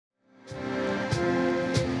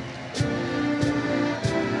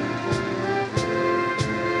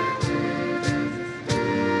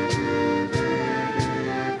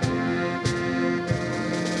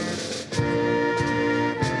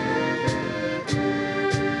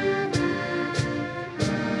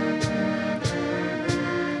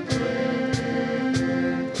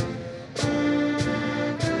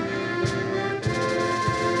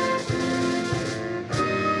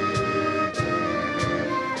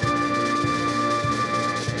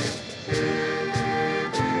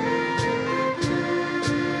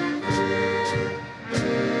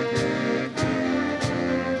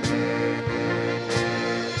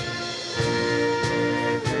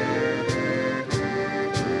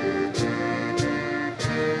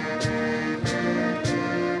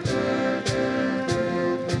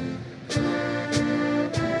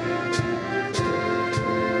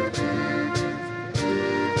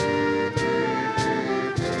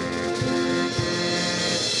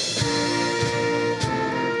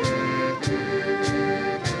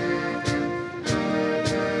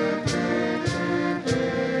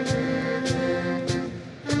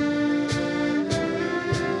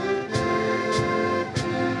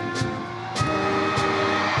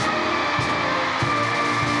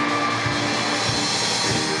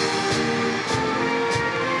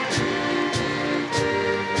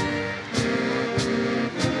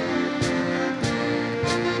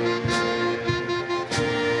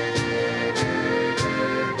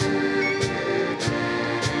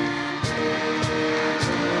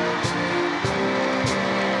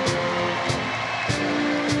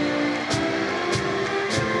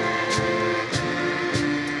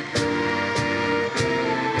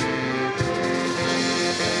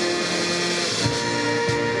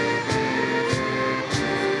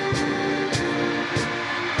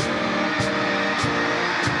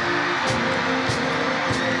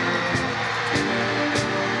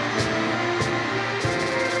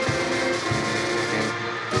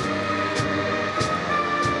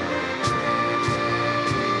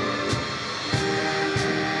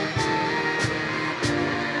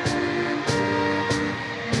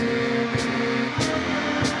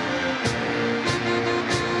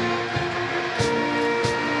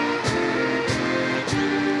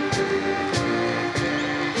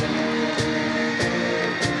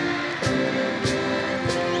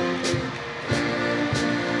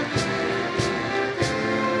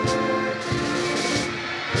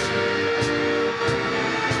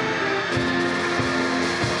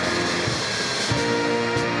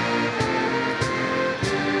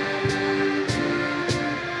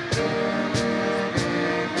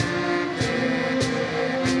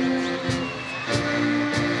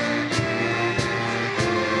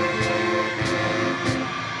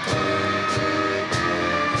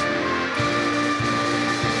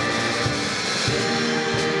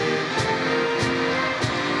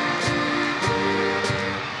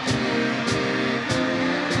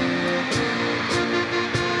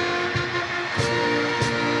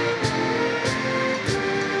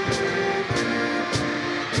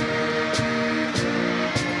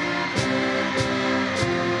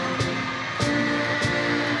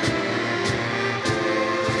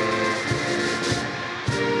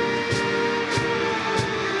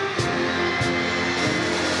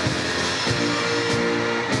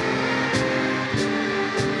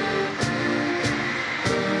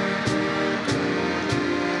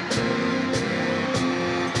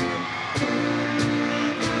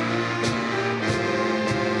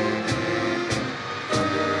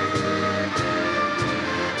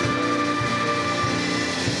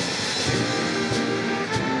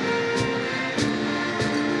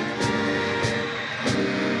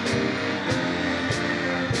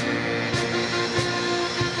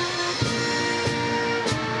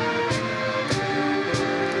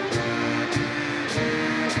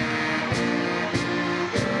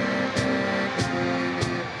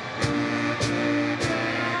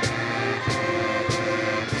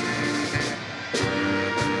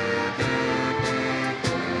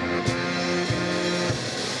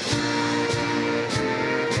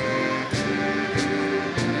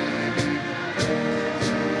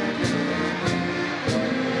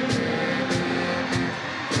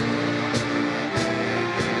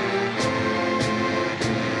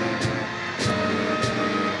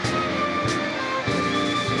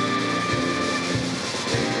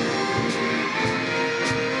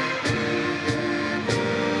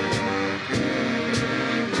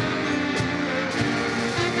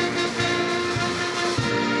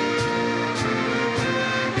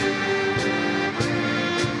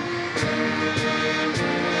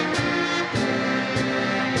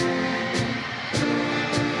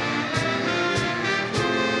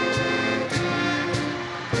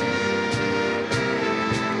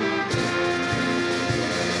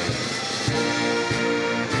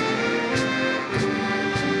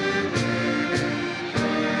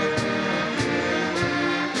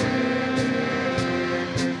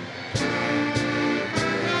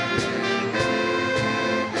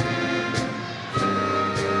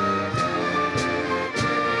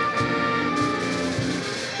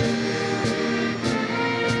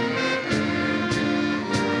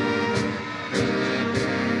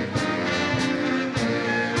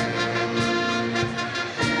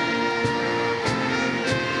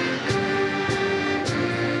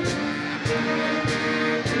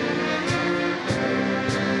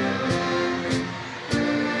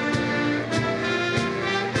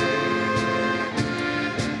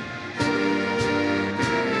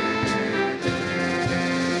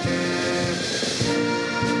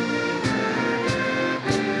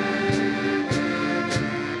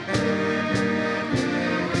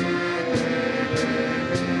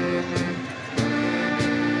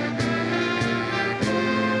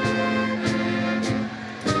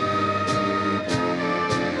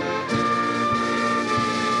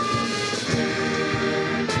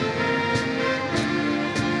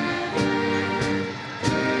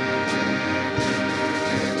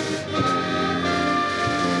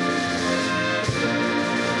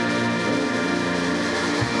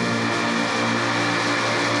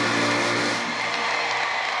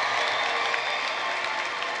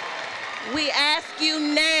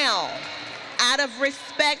out of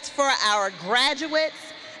respect for our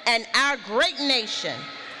graduates and our great nation,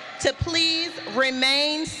 to please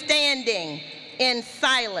remain standing in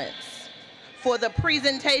silence for the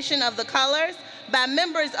presentation of the colors by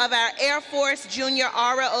members of our Air Force Junior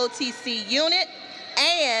ROTC unit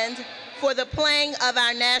and for the playing of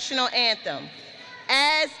our national anthem,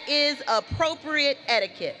 as is appropriate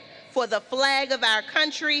etiquette. For the flag of our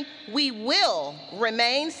country, we will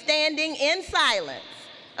remain standing in silence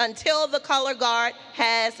until the color guard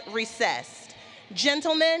has recessed.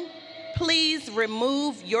 Gentlemen, please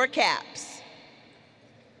remove your caps.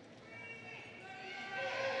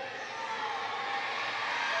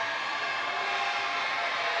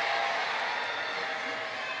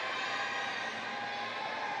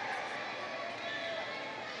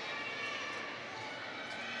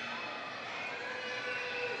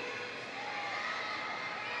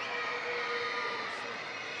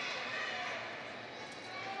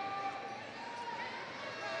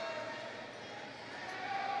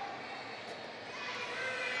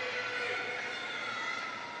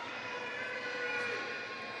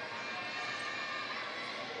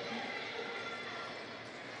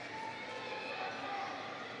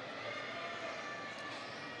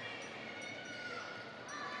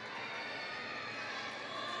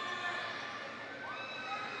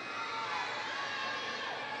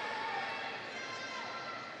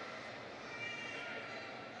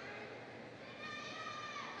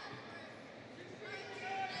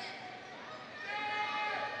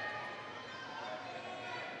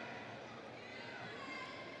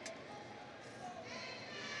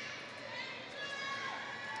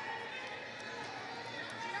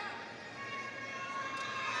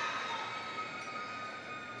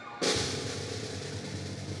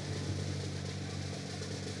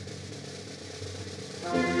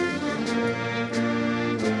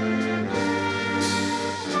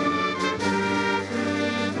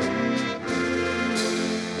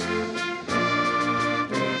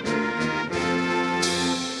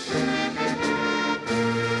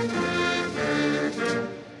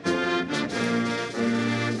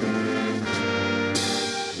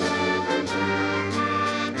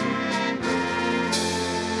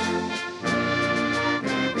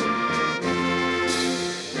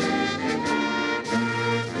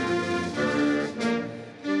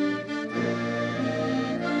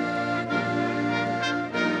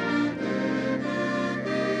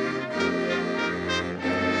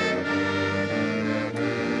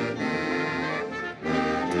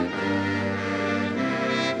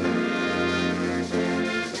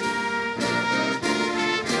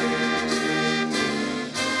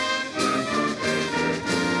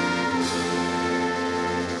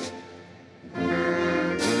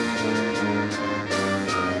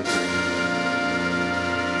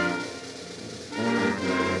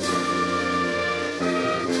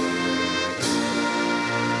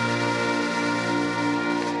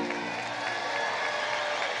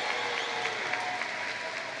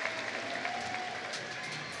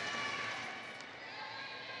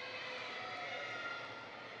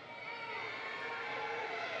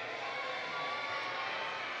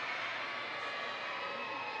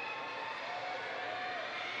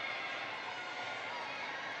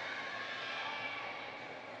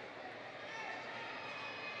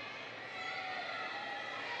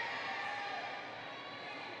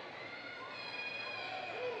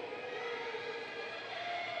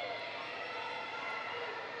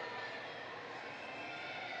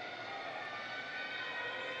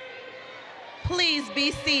 Please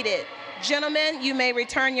be seated. Gentlemen, you may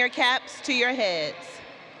return your caps to your heads.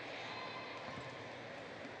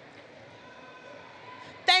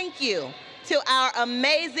 Thank you to our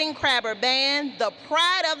amazing Crabber Band, the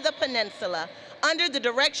pride of the peninsula, under the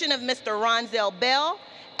direction of Mr. Ronzel Bell,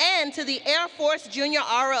 and to the Air Force Junior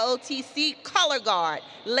ROTC Color Guard,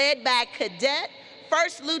 led by Cadet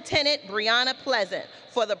First Lieutenant Brianna Pleasant,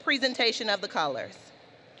 for the presentation of the colors.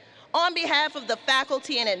 On behalf of the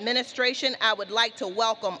faculty and administration, I would like to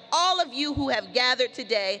welcome all of you who have gathered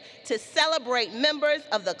today to celebrate members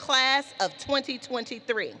of the class of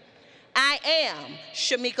 2023. I am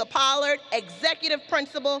Shamika Pollard, Executive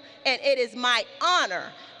Principal, and it is my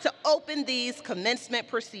honor to open these commencement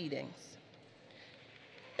proceedings.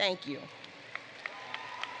 Thank you.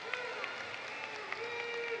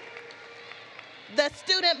 The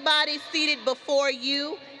student body seated before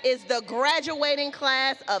you is the graduating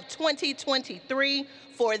class of 2023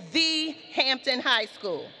 for the Hampton High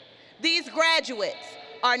School. These graduates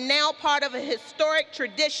are now part of a historic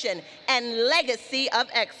tradition and legacy of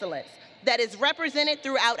excellence that is represented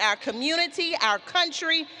throughout our community, our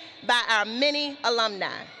country, by our many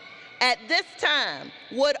alumni. At this time,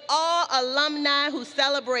 would all alumni who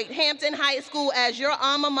celebrate Hampton High School as your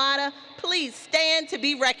alma mater please stand to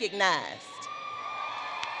be recognized?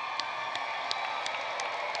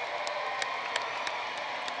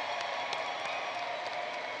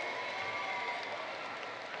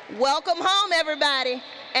 Welcome home, everybody,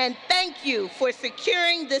 and thank you for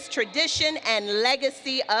securing this tradition and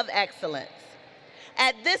legacy of excellence.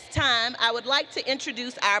 At this time, I would like to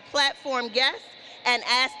introduce our platform guests and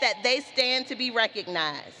ask that they stand to be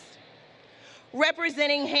recognized.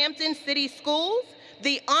 Representing Hampton City Schools,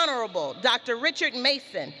 the Honorable Dr. Richard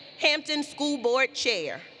Mason, Hampton School Board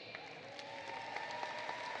Chair.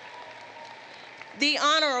 The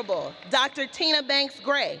Honorable Dr. Tina Banks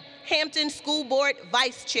Gray, Hampton School Board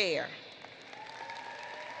Vice Chair.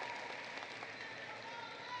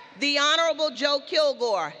 The Honorable Joe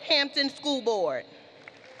Kilgore, Hampton School Board.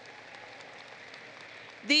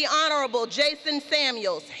 The Honorable Jason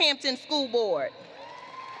Samuels, Hampton School Board.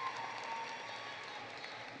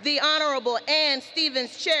 The Honorable Ann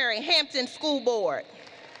Stevens Cherry, Hampton School Board.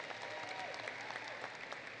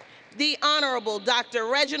 The Honorable Dr.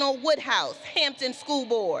 Reginald Woodhouse, Hampton School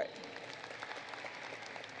Board.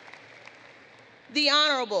 The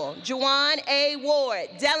Honorable Juwan A. Ward,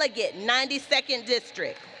 Delegate, 92nd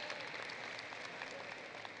District.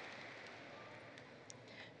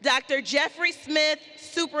 Dr. Jeffrey Smith,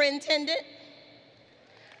 Superintendent.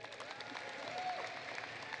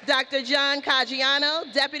 Dr. John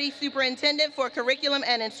Caggiano, Deputy Superintendent for Curriculum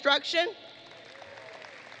and Instruction.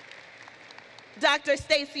 Dr.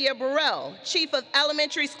 Stacia Burrell, Chief of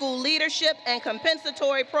Elementary School Leadership and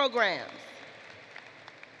Compensatory Programs.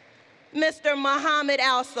 Mr. Muhammad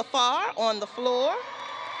Al-Safar on the floor,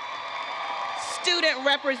 Student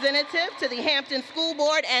Representative to the Hampton School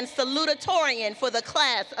Board and salutatorian for the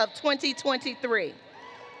class of 2023.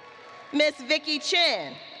 Ms. Vicki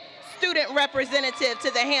Chen, Student Representative to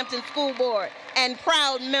the Hampton School Board and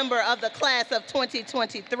proud member of the class of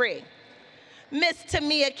 2023. Ms.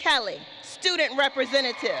 Tamia Kelly, Student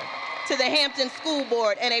Representative to the Hampton School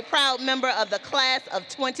Board and a proud member of the class of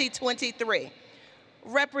 2023.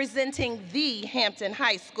 Representing the Hampton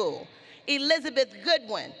High School, Elizabeth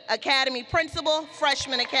Goodwin, Academy Principal,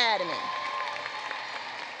 Freshman Academy.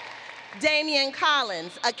 Damian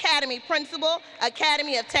Collins, Academy Principal,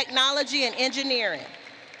 Academy of Technology and Engineering.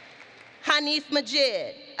 Hanif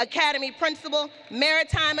Majid, Academy Principal,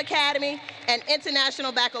 Maritime Academy and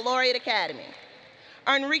International Baccalaureate Academy.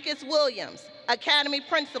 Enriquez Williams, Academy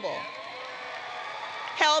Principal,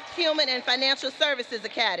 Health, Human and Financial Services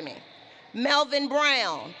Academy. Melvin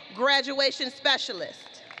Brown, Graduation Specialist.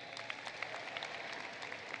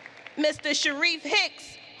 Mr. Sharif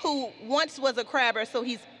Hicks, who once was a crabber, so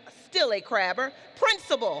he's still a crabber,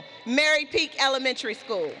 Principal, Mary Peak Elementary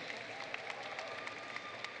School.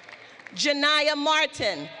 Janiyah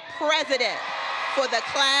Martin, President for the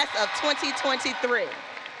class of 2023.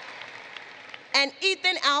 And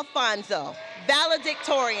Ethan Alfonso,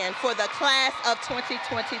 valedictorian for the class of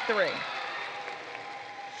 2023.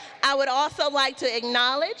 I would also like to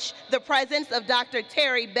acknowledge the presence of Dr.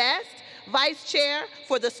 Terry Best, Vice Chair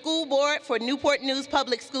for the School Board for Newport News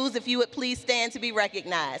Public Schools, if you would please stand to be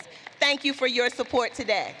recognized. Thank you for your support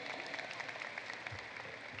today.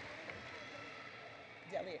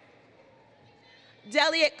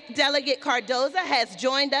 Delegate Cardoza has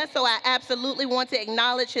joined us, so I absolutely want to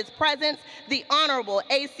acknowledge his presence. The Honorable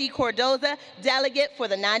A.C. Cardoza, Delegate for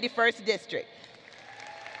the 91st District.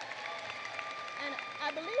 And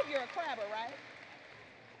I believe you're a crabber, right?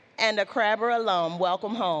 And a crabber alum.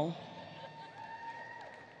 Welcome home.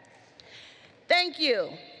 Thank you.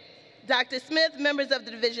 Dr. Smith, members of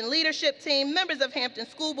the division leadership team, members of Hampton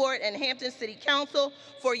School Board and Hampton City Council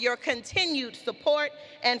for your continued support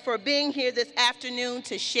and for being here this afternoon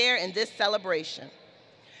to share in this celebration.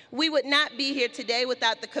 We would not be here today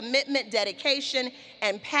without the commitment, dedication,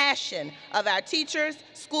 and passion of our teachers,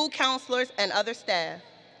 school counselors, and other staff.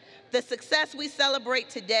 The success we celebrate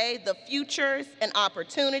today, the futures and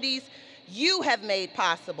opportunities you have made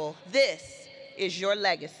possible, this is your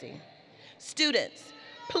legacy. Students,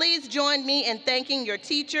 please join me in thanking your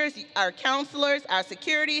teachers, our counselors, our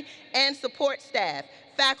security and support staff.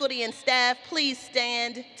 Faculty and staff, please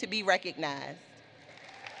stand to be recognized.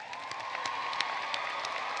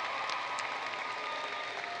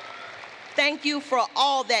 Thank you for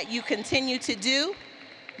all that you continue to do.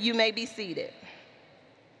 You may be seated.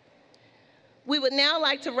 We would now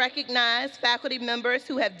like to recognize faculty members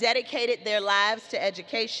who have dedicated their lives to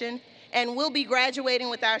education and will be graduating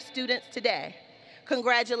with our students today.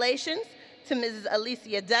 Congratulations to Mrs.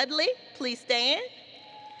 Alicia Dudley. Please stand.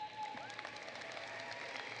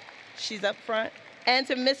 She's up front. and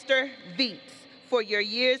to Mr. Viets for your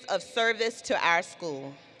years of service to our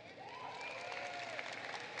school.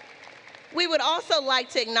 We would also like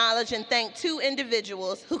to acknowledge and thank two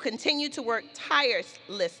individuals who continue to work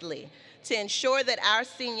tirelessly to ensure that our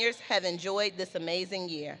seniors have enjoyed this amazing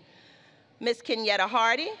year. Ms. Kenyatta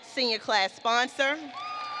Hardy, senior class sponsor,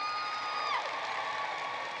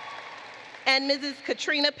 and Mrs.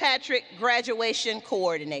 Katrina Patrick, graduation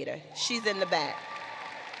coordinator. She's in the back.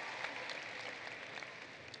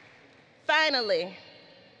 Finally,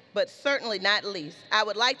 but certainly not least, I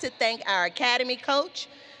would like to thank our Academy coach,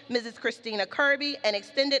 Mrs. Christina Kirby, and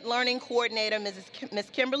Extended Learning Coordinator, Ms.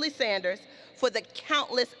 Kimberly Sanders, for the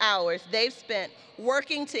countless hours they've spent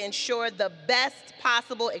working to ensure the best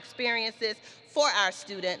possible experiences for our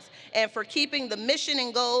students and for keeping the mission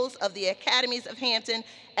and goals of the Academies of Hampton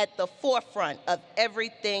at the forefront of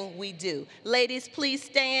everything we do. Ladies, please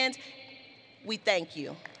stand. We thank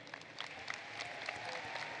you.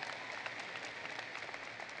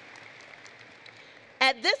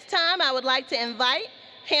 At this time, I would like to invite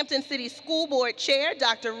Hampton City School Board Chair,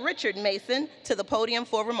 Dr. Richard Mason, to the podium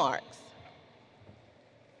for remarks.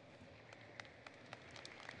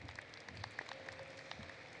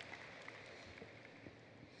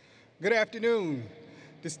 Good afternoon,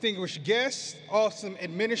 distinguished guests, awesome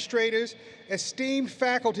administrators, esteemed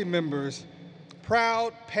faculty members,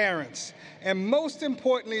 proud parents, and most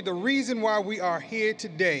importantly, the reason why we are here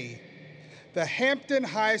today, the Hampton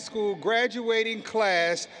High School graduating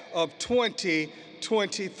class of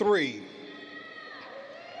 2023.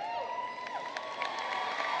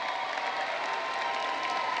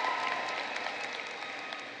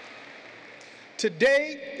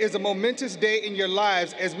 Today is a momentous day in your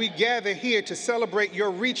lives as we gather here to celebrate your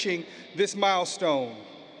reaching this milestone.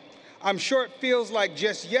 I'm sure it feels like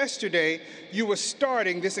just yesterday you were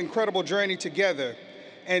starting this incredible journey together,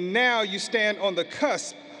 and now you stand on the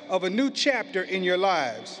cusp of a new chapter in your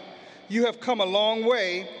lives. You have come a long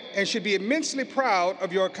way and should be immensely proud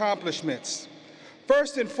of your accomplishments.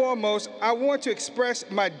 First and foremost, I want to express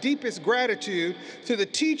my deepest gratitude to the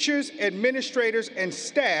teachers, administrators, and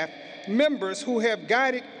staff members who have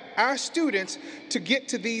guided our students to get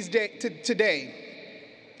to today.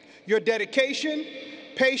 Your dedication,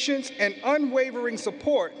 patience, and unwavering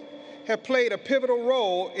support have played a pivotal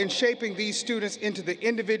role in shaping these students into the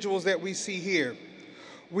individuals that we see here.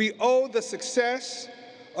 We owe the success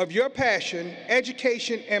of your passion,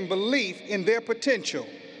 education, and belief in their potential.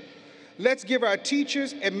 Let's give our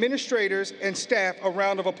teachers, administrators, and staff a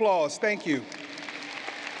round of applause. Thank you.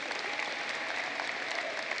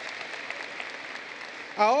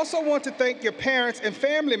 I also want to thank your parents and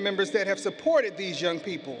family members that have supported these young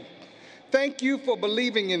people. Thank you for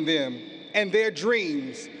believing in them and their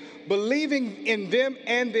dreams. Believing in them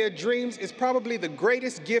and their dreams is probably the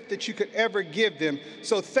greatest gift that you could ever give them,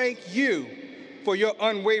 so thank you for your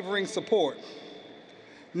unwavering support.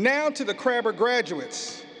 Now to the Crabber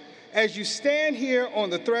graduates. As you stand here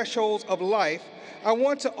on the thresholds of life, I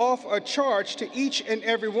want to offer a charge to each and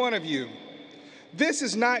every one of you. This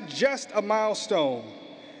is not just a milestone.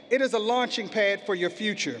 It is a launching pad for your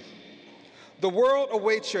future. The world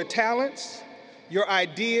awaits your talents, your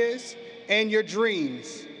ideas, and your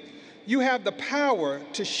dreams. You have the power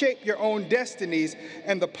to shape your own destinies,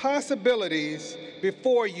 and the possibilities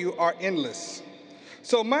before you are endless.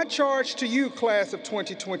 So my charge to you, class of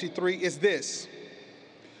 2023, is this: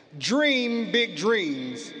 dream big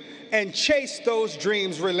dreams and chase those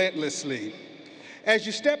dreams relentlessly. As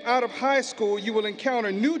you step out of high school, you will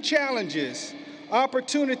encounter new challenges,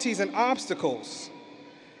 opportunities, and obstacles.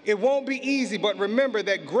 It won't be easy, but remember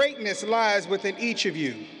that greatness lies within each of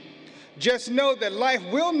you. Just know that life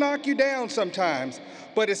will knock you down sometimes,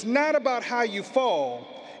 but it's not about how you fall,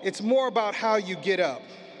 it's more about how you get up.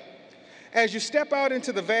 As you step out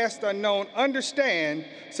into the vast unknown, understand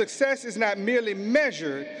success is not merely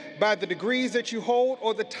measured by the degrees that you hold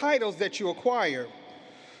or the titles that you acquire.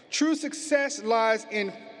 True success lies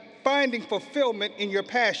in finding fulfillment in your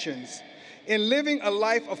passions, in living a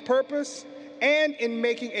life of purpose, and in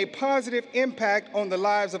making a positive impact on the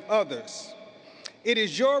lives of others. It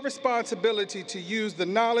is your responsibility to use the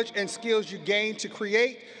knowledge and skills you gain to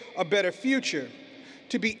create a better future,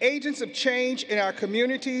 to be agents of change in our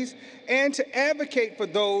communities, and to advocate for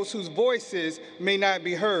those whose voices may not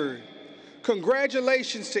be heard.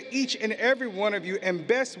 Congratulations to each and every one of you, and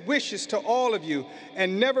best wishes to all of you.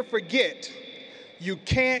 And never forget, you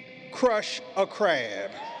can't crush a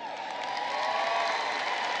crab.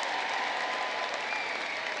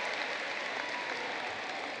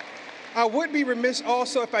 I would be remiss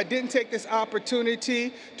also if I didn't take this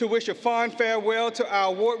opportunity to wish a fond farewell to our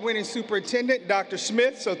award-winning superintendent, Dr.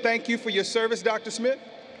 Smith. So thank you for your service, Dr. Smith.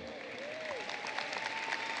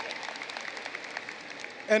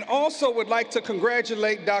 And also would like to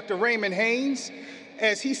congratulate Dr. Raymond Haynes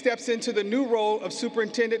as he steps into the new role of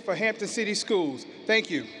superintendent for Hampton City Schools. Thank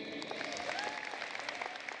you.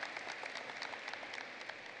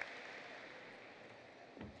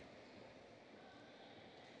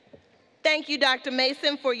 Thank you, Dr.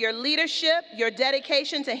 Mason, for your leadership, your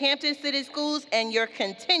dedication to Hampton City Schools, and your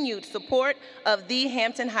continued support of the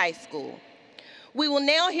Hampton High School. We will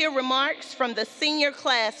now hear remarks from the senior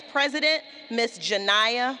class president, Ms.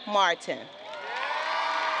 Janiyah Martin.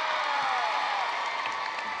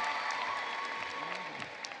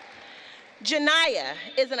 Janiyah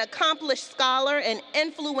is an accomplished scholar and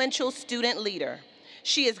influential student leader.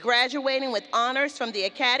 She is graduating with honors from the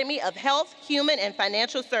Academy of Health, Human, and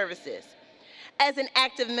Financial Services. As an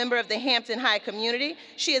active member of the Hampton High community,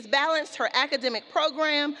 she has balanced her academic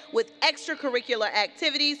program with extracurricular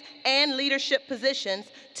activities and leadership positions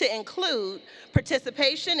to include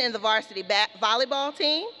participation in the varsity volleyball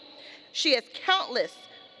team. She has countless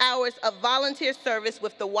hours of volunteer service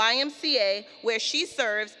with the YMCA, where she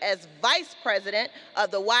serves as vice president of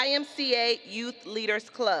the YMCA Youth Leaders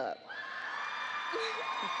Club.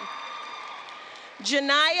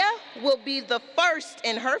 Janiyah will be the first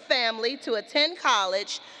in her family to attend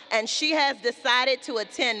college, and she has decided to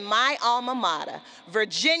attend my alma mater,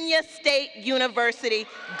 Virginia State University.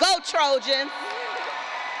 Go Trojans!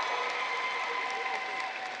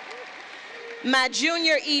 My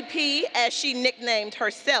junior EP, as she nicknamed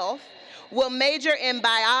herself, will major in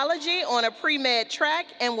biology on a pre-med track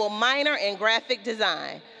and will minor in graphic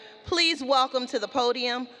design. Please welcome to the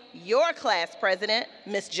podium your class president,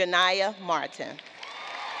 Ms. Janiyah Martin.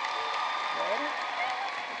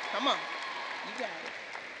 Come on, you got it.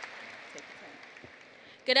 Take your time.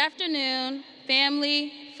 Good afternoon,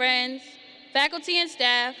 family, friends, faculty and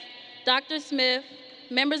staff, Dr. Smith,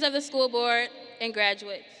 members of the school board, and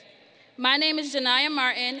graduates. My name is Janiyah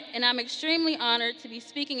Martin, and I'm extremely honored to be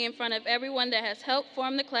speaking in front of everyone that has helped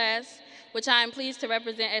form the class, which I am pleased to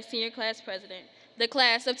represent as senior class president, the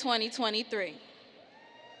class of 2023.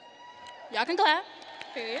 Y'all can clap,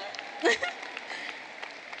 period.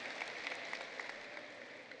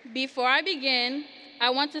 Before I begin, I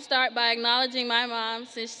want to start by acknowledging my mom,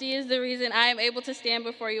 since she is the reason I am able to stand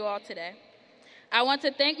before you all today. I want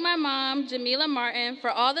to thank my mom, Jamila Martin, for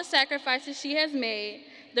all the sacrifices she has made,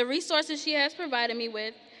 the resources she has provided me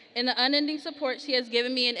with, and the unending support she has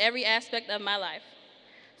given me in every aspect of my life.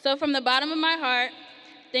 So from the bottom of my heart,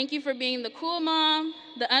 thank you for being the cool mom,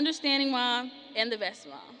 the understanding mom, and the best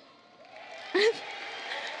mom.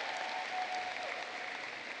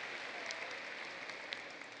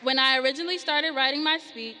 When I originally started writing my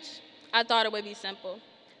speech, I thought it would be simple.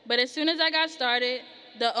 But as soon as I got started,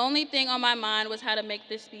 the only thing on my mind was how to make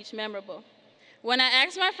this speech memorable. When I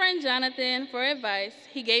asked my friend Jonathan for advice,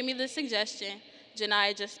 he gave me the suggestion,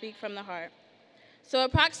 Janiyah, just speak from the heart. So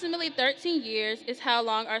approximately 13 years is how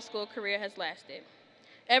long our school career has lasted.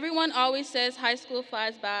 Everyone always says high school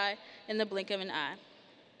flies by in the blink of an eye.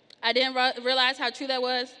 I didn't realize how true that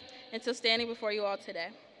was until standing before you all today.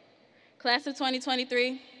 Class of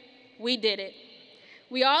 2023, we did it.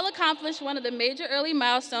 We all accomplished one of the major early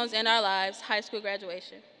milestones in our lives, high school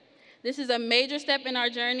graduation. This is a major step in our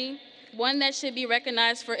journey, one that should be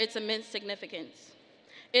recognized for its immense significance.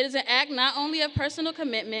 It is an act not only of personal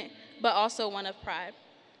commitment, but also one of pride.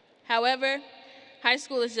 However, high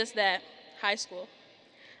school is just that, high school.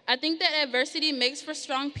 I think that adversity makes for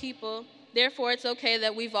strong people, therefore it's okay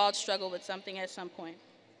that we've all struggled with something at some point.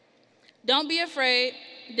 Don't be afraid,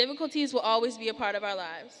 difficulties will always be a part of our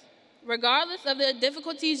lives. Regardless of the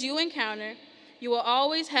difficulties you encounter, you will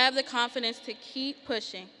always have the confidence to keep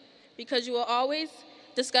pushing, because you will always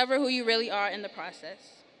discover who you really are in the process.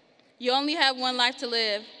 You only have one life to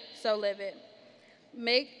live, so live it.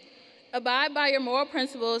 Abide by your moral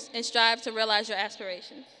principles and strive to realize your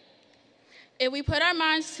aspirations. If we put our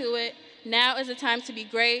minds to it, now is the time to be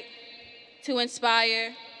great, to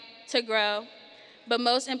inspire, to grow, but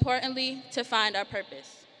most importantly, to find our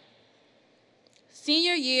purpose.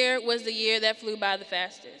 Senior year was the year that flew by the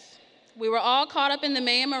fastest. We were all caught up in the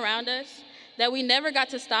mayhem around us that we never got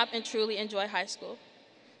to stop and truly enjoy high school.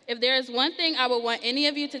 If there is one thing I would want any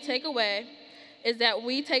of you to take away, is that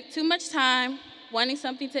we take too much time wanting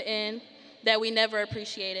something to end that we never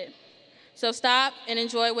appreciated. So stop and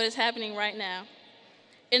enjoy what is happening right now.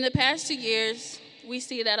 In the past 2 years, we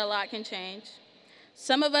see that a lot can change.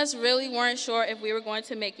 Some of us really weren't sure if we were going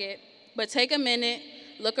to make it, but take a minute,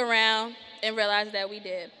 look around, and realize that we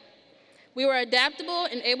did. We were adaptable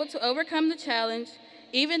and able to overcome the challenge,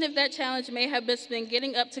 even if that challenge may have just been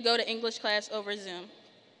getting up to go to English class over Zoom.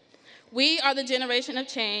 We are the generation of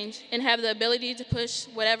change and have the ability to push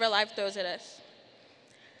whatever life throws at us.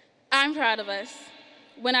 I'm proud of us.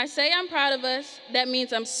 When I say I'm proud of us, that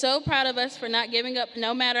means I'm so proud of us for not giving up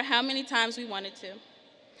no matter how many times we wanted to.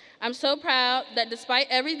 I'm so proud that despite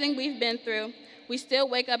everything we've been through, we still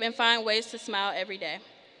wake up and find ways to smile every day.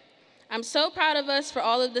 I'm so proud of us for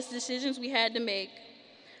all of the decisions we had to make.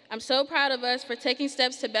 I'm so proud of us for taking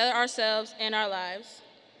steps to better ourselves and our lives.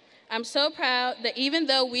 I'm so proud that even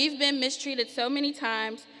though we've been mistreated so many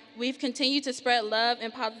times, we've continued to spread love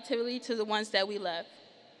and positivity to the ones that we love.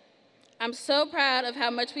 I'm so proud of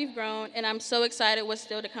how much we've grown, and I'm so excited what's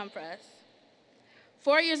still to come for us.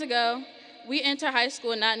 4 years ago, we entered high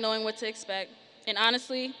school not knowing what to expect, and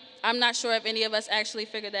honestly, I'm not sure if any of us actually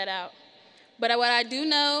figured that out. But what I do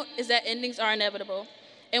know is that endings are inevitable,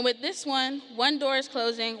 and with this one door is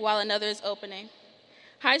closing while another is opening.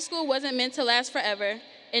 High school wasn't meant to last forever,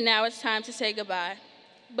 and now it's time to say goodbye.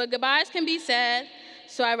 But goodbyes can be sad,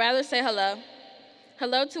 so I'd rather say hello.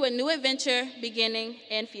 Hello to a new adventure, beginning,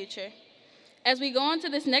 and future. As we go on to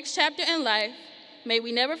this next chapter in life, may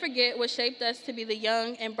we never forget what shaped us to be the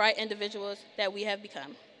young and bright individuals that we have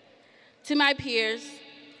become. To my peers,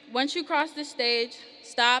 once you cross the stage,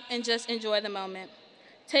 stop and just enjoy the moment.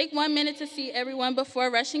 Take 1 minute to see everyone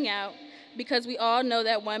before rushing out, because we all know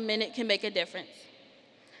that 1 minute can make a difference.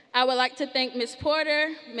 I would like to thank Ms. Porter,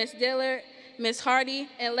 Ms. Dillard, Ms. Hardy,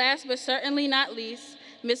 and last but certainly not least,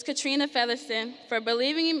 Ms. Katrina Featherston, for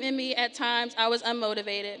believing in me at times I was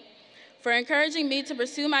unmotivated, for encouraging me to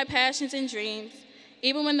pursue my passions and dreams,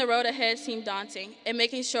 even when the road ahead seemed daunting, and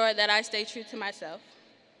making sure that I stay true to myself.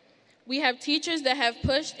 We have teachers that have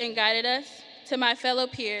pushed and guided us. To my fellow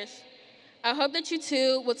peers, I hope that you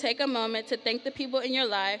too will take a moment to thank the people in your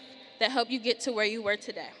life that helped you get to where you were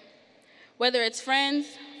today. Whether it's friends,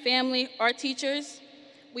 family, or teachers,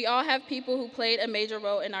 we all have people who played a major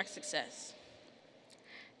role in our success.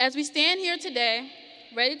 As we stand here today,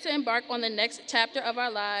 ready to embark on the next chapter of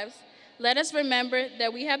our lives, let us remember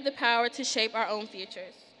that we have the power to shape our own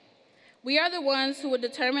futures. We are the ones who will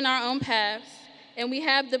determine our own paths, and we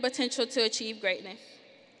have the potential to achieve greatness.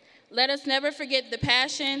 Let us never forget the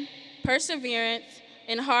passion, perseverance,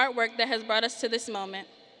 and hard work that has brought us to this moment.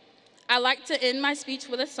 I like to end my speech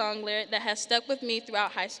with a song lyric that has stuck with me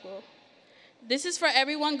throughout high school. This is for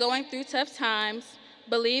everyone going through tough times.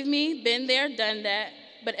 Believe me, been there, done that,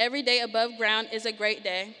 but every day above ground is a great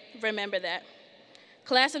day. Remember that.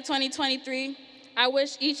 Class of 2023, I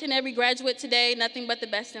wish each and every graduate today nothing but the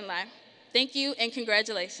best in life. Thank you and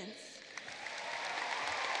congratulations.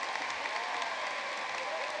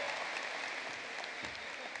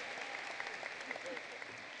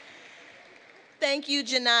 Thank you,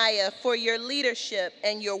 Janiyah, for your leadership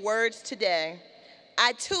and your words today.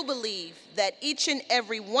 I too believe that each and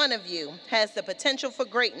every one of you has the potential for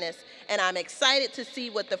greatness, and I'm excited to see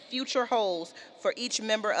what the future holds for each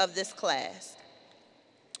member of this class.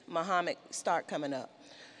 Muhammad, start coming up.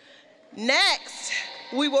 Next,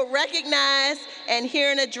 we will recognize and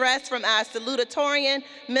hear an address from our salutatorian,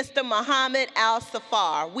 Mr. Muhammad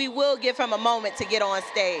Al-Safar. We will give him a moment to get on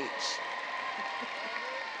stage.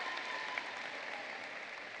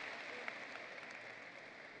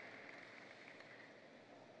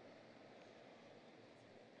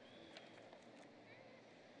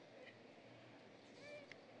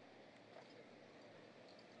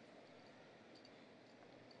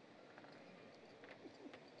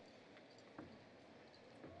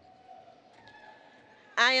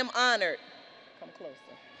 I am honored, come closer,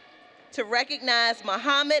 to recognize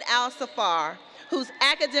Muhammad Al-Safar, whose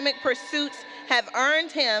academic pursuits have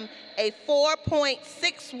earned him a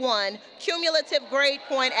 4.61 cumulative grade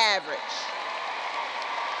point average.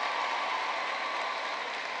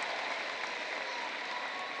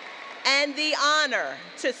 And the honor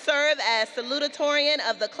to serve as salutatorian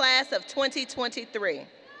of the class of 2023.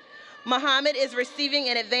 Muhammad is receiving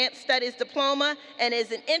an advanced studies diploma and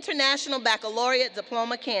is an international baccalaureate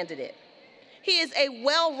diploma candidate. He is a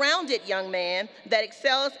well-rounded young man that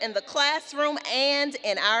excels in the classroom and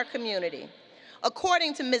in our community.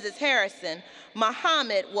 According to Mrs. Harrison,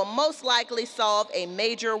 Muhammad will most likely solve a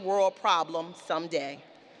major world problem someday.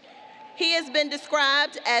 He has been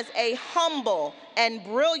described as a humble and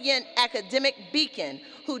brilliant academic beacon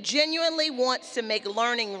who genuinely wants to make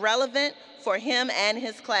learning relevant for him and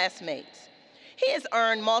his classmates. He has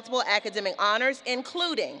earned multiple academic honors,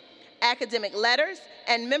 including academic letters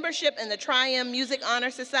and membership in the Triumph Music Honor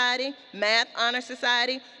Society, Math Honor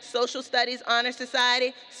Society, Social Studies Honor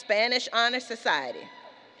Society, Spanish Honor Society.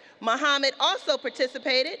 Muhammad also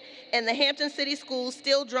participated in the Hampton City Schools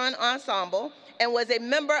Steel Drum Ensemble and was a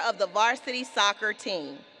member of the varsity soccer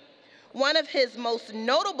team. One of his most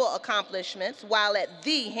notable accomplishments while at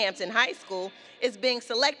the Hampton High School is being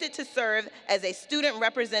selected to serve as a student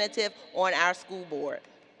representative on our school board.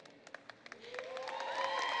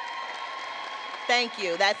 Thank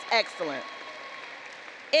you, that's excellent.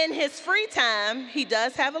 In his free time, he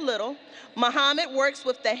does have a little, Muhammad works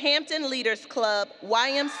with the Hampton Leaders Club,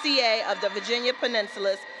 YMCA of the Virginia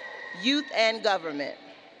Peninsula's Youth and Government.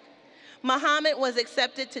 Muhammad was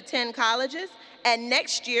accepted to 10 colleges and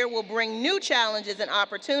next year will bring new challenges and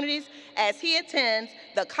opportunities as he attends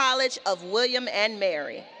the College of William and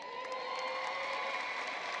Mary,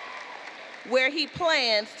 where he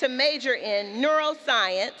plans to major in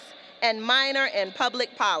neuroscience and minor in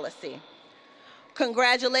public policy.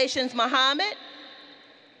 Congratulations, Muhammad,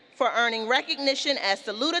 for earning recognition as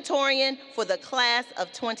salutatorian for the class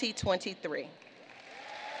of 2023.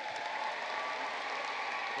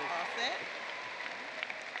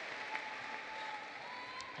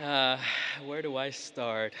 Where do I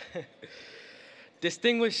start?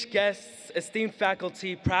 Distinguished guests, esteemed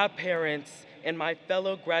faculty, proud parents, and my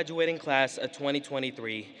fellow graduating class of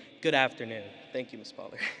 2023, good afternoon. Thank you, Ms.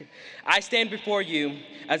 Pollard. I stand before you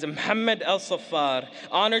as a Mohammed El Safar,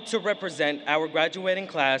 honored to represent our graduating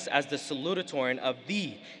class as the salutatorian of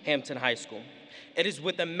the Hampton High School. It is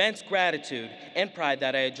with immense gratitude and pride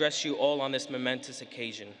that I address you all on this momentous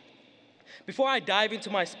occasion. Before I dive into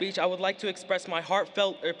my speech, I would like to express my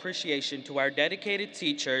heartfelt appreciation to our dedicated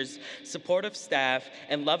teachers, supportive staff,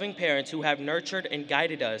 and loving parents who have nurtured and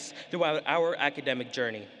guided us throughout our academic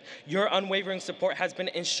journey. Your unwavering support has been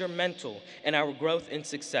instrumental in our growth and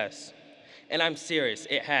success. And I'm serious,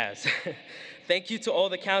 it has. Thank you to all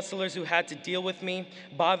the counselors who had to deal with me,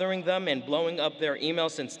 bothering them and blowing up their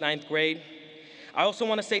emails since 9th grade. I also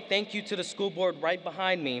want to say thank you to the school board right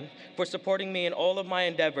behind me for supporting me in all of my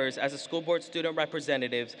endeavors as a school board student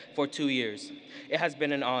representative for 2 years. It has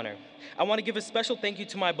been an honor. I want to give a special thank you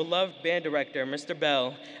to my beloved band director, Mr.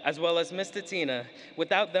 Bell, as well as Ms. Tina.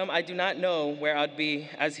 Without them, I do not know where I'd be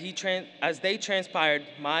as they transpired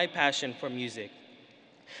my passion for music.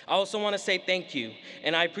 I also want to say thank you,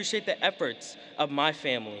 and I appreciate the efforts of my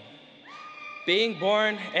family. Being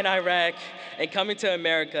born in Iraq and coming to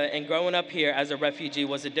America and growing up here as a refugee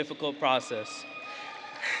was a difficult process.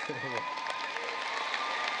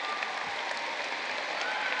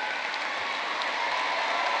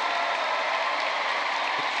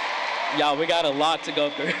 Y'all, we got a lot to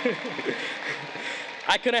go through.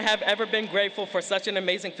 I couldn't have ever been grateful for such an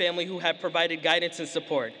amazing family who have provided guidance and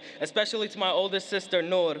support, especially to my oldest sister,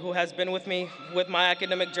 Noor, who has been with me with my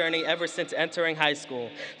academic journey ever since entering high school.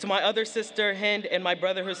 To my other sister, Hind, and my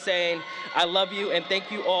brother, Hussein, I love you and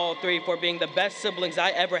thank you all three for being the best siblings I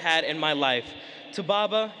ever had in my life. To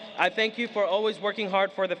Baba, I thank you for always working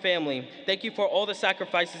hard for the family. Thank you for all the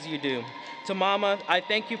sacrifices you do. To Mama, I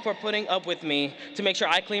thank you for putting up with me to make sure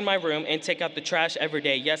I clean my room and take out the trash every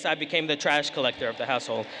day. Yes, I became the trash collector of the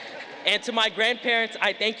household. And to my grandparents,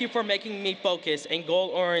 I thank you for making me focus and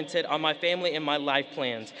goal-oriented on my family and my life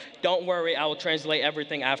plans. Don't worry, I will translate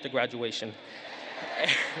everything after graduation.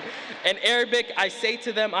 In Arabic, I say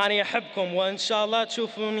to them, "Ani ahibkum wa inshallah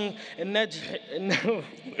tshufuni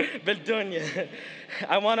بالدنيا."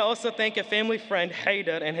 I want to also thank a family friend,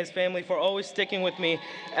 Haydar, and his family for always sticking with me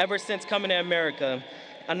ever since coming to America,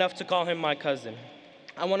 enough to call him my cousin.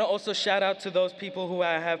 I want to also shout out to those people who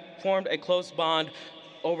I have formed a close bond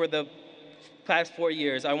over the past 4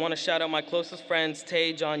 years. I want to shout out my closest friends,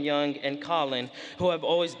 Tay, John Young, and Colin, who have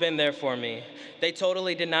always been there for me. They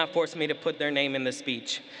totally did not force me to put their name in the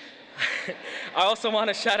speech. I also want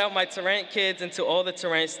to shout out my Tarrant kids and to all the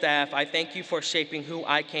Tarrant staff. I thank you for shaping who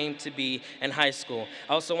I came to be in high school.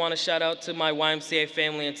 I also want to shout out to my YMCA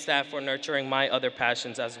family and staff for nurturing my other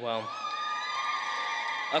passions as well.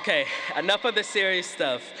 Okay, enough of the serious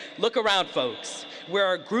stuff. Look around, folks.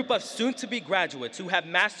 We're a group of soon-to-be graduates who have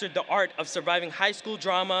mastered the art of surviving high school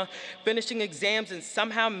drama, finishing exams, and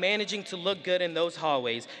somehow managing to look good in those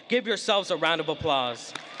hallways. Give yourselves a round of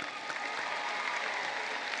applause.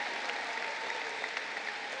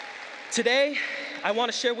 Today, I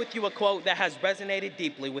want to share with you a quote that has resonated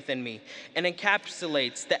deeply within me and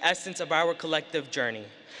encapsulates the essence of our collective journey.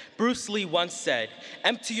 Bruce Lee once said,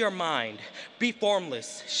 "Empty your mind, be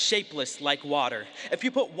formless, shapeless like water. If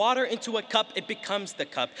you put water into a cup, it becomes the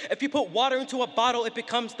cup. If you put water into a bottle, it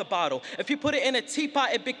becomes the bottle. If you put it in a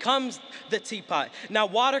teapot, it becomes the teapot. Now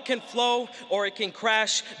water can flow or it can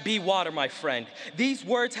crash. Be water, my friend." These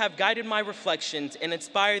words have guided my reflections and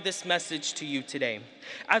inspired this message to you today.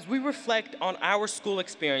 As we reflect on our school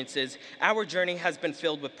experiences, our journey has been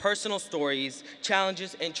filled with personal stories,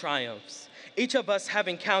 challenges, and triumphs. Each of us have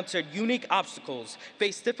encountered unique obstacles,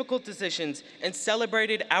 faced difficult decisions, and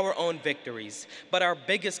celebrated our own victories. But our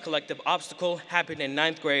biggest collective obstacle happened in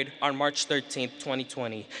 9th grade on March 13th,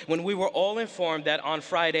 2020, when we were all informed that on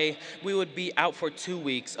Friday we would be out for 2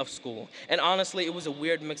 weeks of school. And honestly, it was a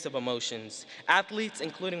weird mix of emotions. Athletes,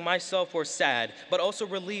 including myself, were sad, but also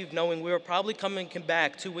relieved knowing we were probably coming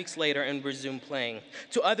back 2 weeks later and resume playing.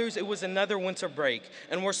 To others, it was another winter break,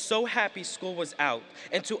 and we're so happy school was out.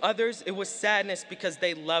 And to others, it was sadness because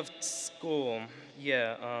they loved school.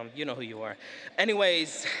 Yeah, you know who you are.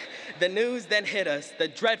 Anyways, the news then hit us, the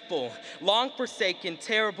dreadful, long-forsaken,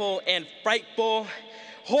 terrible, and frightful,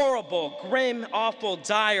 horrible, grim, awful,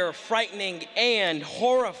 dire, frightening, and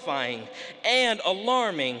horrifying, and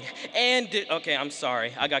alarming, and, okay, I'm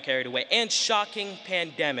sorry, I got carried away, and shocking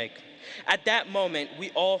pandemic. At that moment, we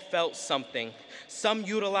all felt something. Some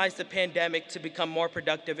utilized the pandemic to become more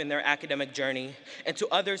productive in their academic journey, and to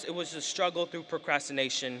others, it was a struggle through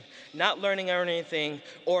procrastination, not learning anything,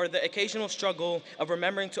 or the occasional struggle of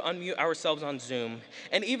remembering to unmute ourselves on Zoom,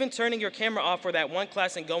 and even turning your camera off for that one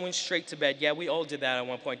class and going straight to bed. Yeah, we all did that at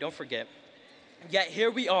one point, don't forget. Yet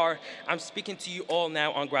here we are, I'm speaking to you all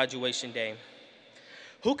now on graduation day.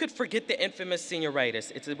 Who could forget the infamous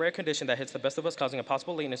senioritis? It's a rare condition that hits the best of us, causing a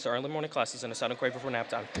possible lateness to early morning classes and a sudden craving for nap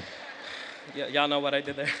time. Y'all know what I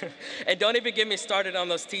did there. And don't even get me started on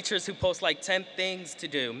those teachers who post like 10 things to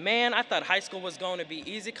do. Man, I thought high school was going to be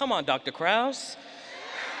easy. Come on, Dr. Krause.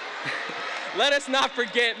 Let us not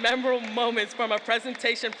forget memorable moments from a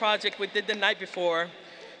presentation project we did the night before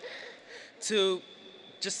to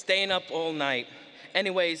just staying up all night.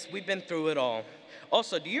 Anyways, we've been through it all.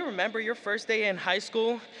 Also, do you remember your first day in high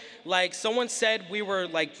school? Like, someone said we were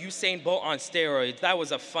like Usain Bolt on steroids. That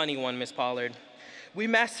was a funny one, Miss Pollard. We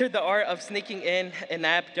mastered the art of sneaking in a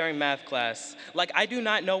nap during math class. Like, I do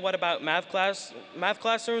not know what about math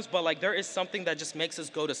classrooms, but like there is something that just makes us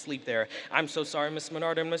go to sleep there. I'm so sorry, Miss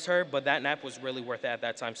Menard and Miss Herb, but that nap was really worth it at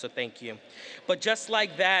that time, so thank you. But just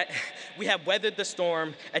like that, we have weathered the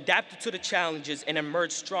storm, adapted to the challenges, and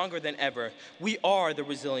emerged stronger than ever. We are the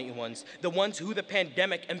resilient ones, the ones who the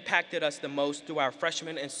pandemic impacted us the most through our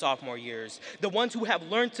freshman and sophomore years, the ones who have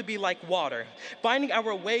learned to be like water, finding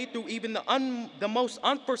our way through even the most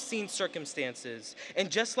unforeseen circumstances.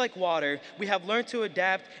 And just like water, we have learned to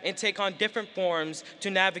adapt and take on different forms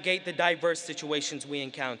to navigate the diverse situations we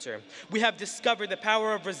encounter. We have discovered the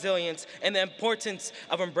power of resilience and the importance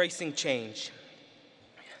of embracing change.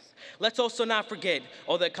 Let's also not forget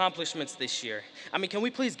all the accomplishments this year. I mean, can we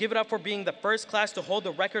please give it up for being the first class to hold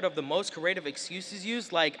the record of the most creative excuses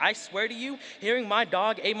used? Like, I swear to you, hearing my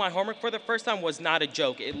dog ate my homework for the first time was not a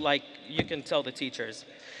joke. Like, you can tell the teachers.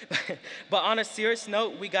 But on a serious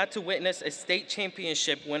note, we got to witness a state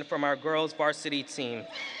championship win from our girls' varsity team.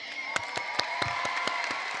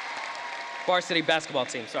 Varsity basketball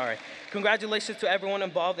team, sorry. Congratulations to everyone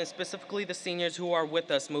involved, and specifically the seniors who are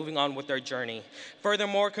with us moving on with their journey.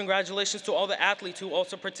 Furthermore, congratulations to all the athletes who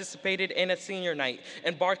also participated in a senior night,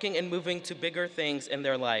 embarking and moving to bigger things in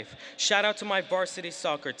their life. Shout out to my varsity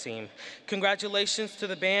soccer team. Congratulations to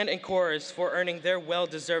the band and chorus for earning their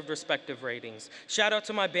well-deserved respective ratings. Shout out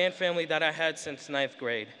to my band family that I had since 9th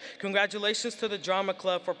grade. Congratulations to the drama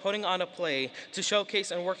club for putting on a play to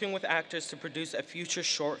showcase and working with actors to produce a future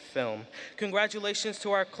short film. Congratulations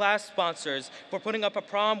to our class sponsors for putting up a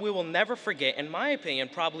prom we will never forget, in my opinion,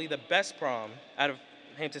 probably the best prom out of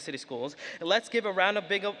Hampton City Schools. And let's give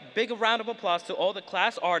a big round of applause to all the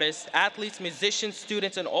class artists, athletes, musicians,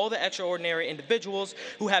 students, and all the extraordinary individuals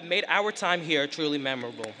who have made our time here truly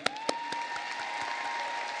memorable.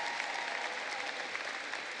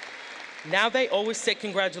 Now they always say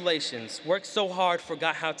congratulations, worked so hard,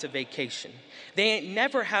 forgot how to vacation. They ain't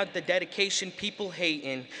never had the dedication people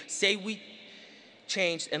hating, say we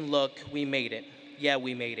changed and look, we made it. Yeah,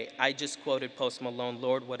 we made it. I just quoted Post Malone,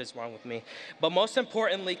 Lord, what is wrong with me? But most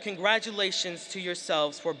importantly, congratulations to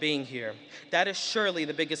yourselves for being here. That is surely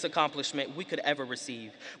the biggest accomplishment we could ever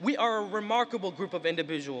receive. We are a remarkable group of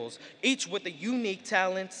individuals, each with a unique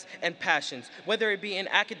talents and passions. Whether it be in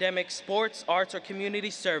academics, sports, arts, or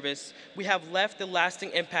community service, we have left a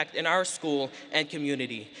lasting impact in our school and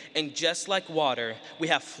community. And just like water, we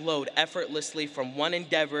have flowed effortlessly from one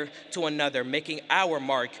endeavor to another, making our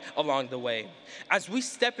mark along the way. As we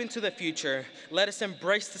step into the future, let us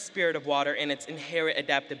embrace the spirit of water and its inherent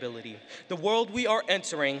adaptability. The world we are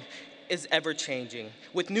entering is ever-changing.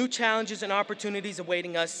 With new challenges and opportunities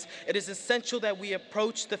awaiting us, it is essential that we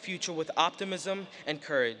approach the future with optimism and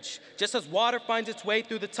courage. Just as water finds its way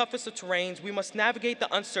through the toughest of terrains, we must navigate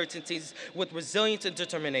the uncertainties with resilience and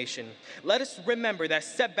determination. Let us remember that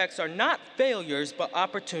setbacks are not failures, but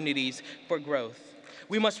opportunities for growth.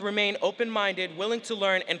 We must remain open-minded, willing to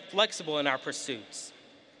learn, and flexible in our pursuits.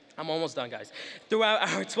 I'm almost done, guys. Throughout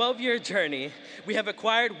our 12-year journey, we have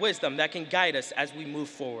acquired wisdom that can guide us as we move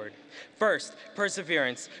forward. First,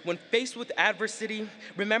 perseverance. When faced with adversity,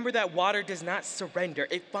 remember that water does not surrender.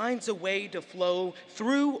 It finds a way to flow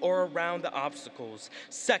through or around the obstacles.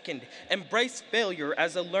 Second, embrace failure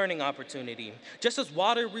as a learning opportunity. Just as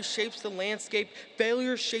water reshapes the landscape,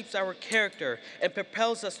 failure shapes our character and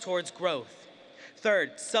propels us towards growth.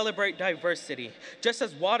 Third, celebrate diversity. Just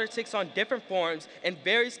as water takes on different forms in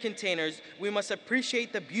various containers, we must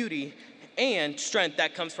appreciate the beauty and strength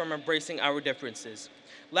that comes from embracing our differences.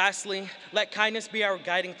 Lastly, let kindness be our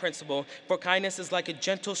guiding principle, for kindness is like a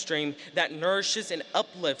gentle stream that nourishes and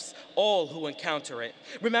uplifts all who encounter it.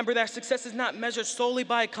 Remember that success is not measured solely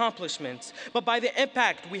by accomplishments, but by the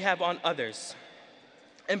impact we have on others.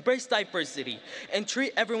 Embrace diversity and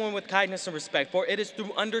treat everyone with kindness and respect, for it is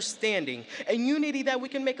through understanding and unity that we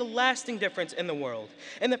can make a lasting difference in the world.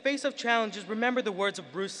 In the face of challenges, remember the words of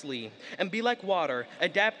Bruce Lee, and be like water,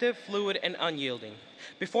 adaptive, fluid, and unyielding.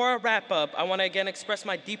 Before I wrap up, I want to again express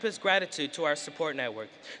my deepest gratitude to our support network.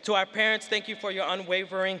 To our parents, thank you for your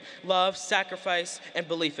unwavering love, sacrifice, and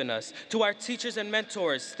belief in us. To our teachers and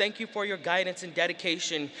mentors, thank you for your guidance and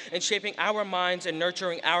dedication in shaping our minds and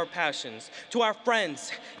nurturing our passions. To our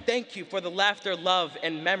friends, thank you for the laughter, love,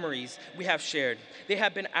 and memories we have shared. They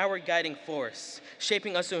have been our guiding force,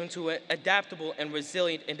 shaping us into adaptable and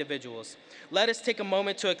resilient individuals. Let us take a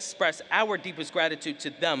moment to express our deepest gratitude to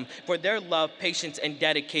them for their love, patience, and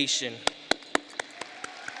dedication.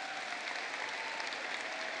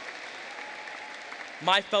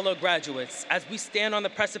 My fellow graduates, as we stand on the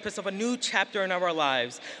precipice of a new chapter in our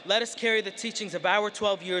lives, let us carry the teachings of our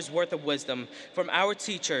 12 years' worth of wisdom from our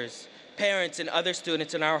teachers, parents, and other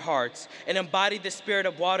students in our hearts, and embody the spirit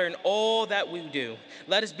of water in all that we do.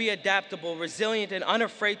 Let us be adaptable, resilient, and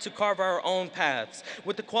unafraid to carve our own paths.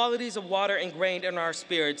 With the qualities of water ingrained in our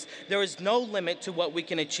spirits, there is no limit to what we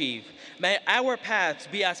can achieve. May our paths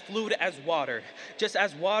be as fluid as water, just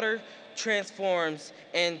as water transforms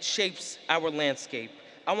and shapes our landscape.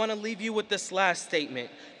 I want to leave you with this last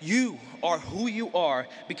statement. You are who you are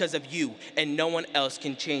because of you, and no one else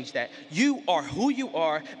can change that. You are who you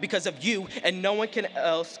are because of you, and no one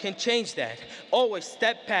else can change that. Always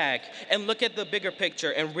step back and look at the bigger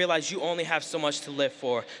picture and realize you only have so much to live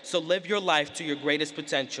for. So live your life to your greatest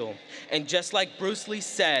potential. And just like Bruce Lee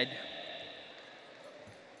said,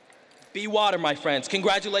 be water, my friends.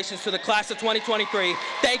 Congratulations to the class of 2023.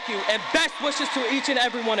 Thank you, and best wishes to each and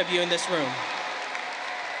every one of you in this room.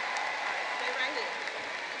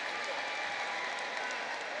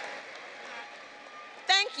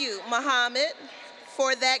 Thank you, Muhammad,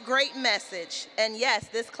 for that great message. And yes,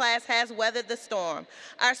 this class has weathered the storm.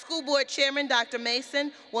 Our school board chairman, Dr.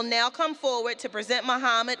 Mason, will now come forward to present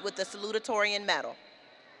Muhammad with the salutatorian medal.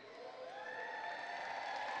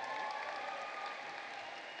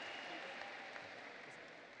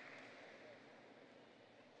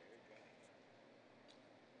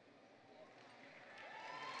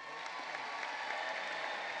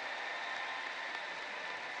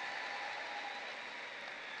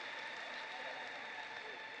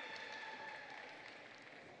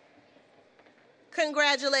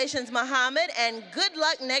 Congratulations, Muhammad, and good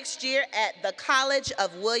luck next year at the College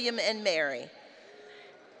of William and Mary.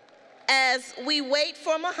 As we wait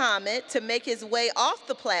for Muhammad to make his way off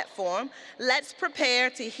the platform, let's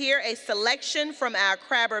prepare to hear a selection from our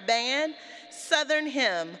Crabber Band, Southern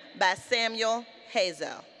Hymn by Samuel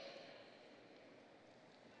Hazel.